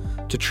approach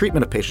to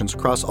treatment of patients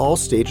across all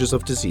stages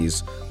of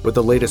disease with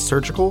the latest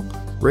surgical,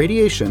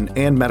 radiation,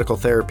 and medical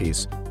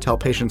therapies to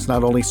help patients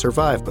not only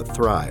survive but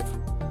thrive.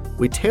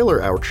 We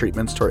tailor our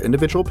treatments to our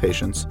individual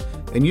patients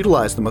and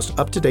utilize the most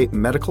up-to-date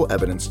medical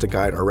evidence to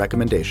guide our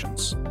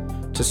recommendations.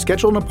 To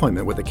schedule an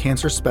appointment with a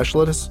cancer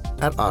specialist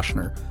at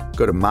Ochsner,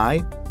 go to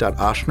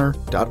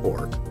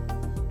my.ochsner.org.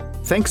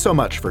 Thanks so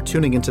much for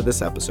tuning into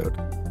this episode.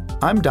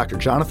 I'm Dr.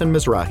 Jonathan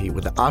Mizrahi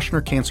with the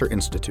Ochsner Cancer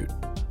Institute.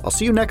 I'll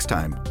see you next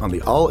time on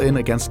the All In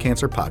Against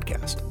Cancer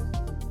podcast.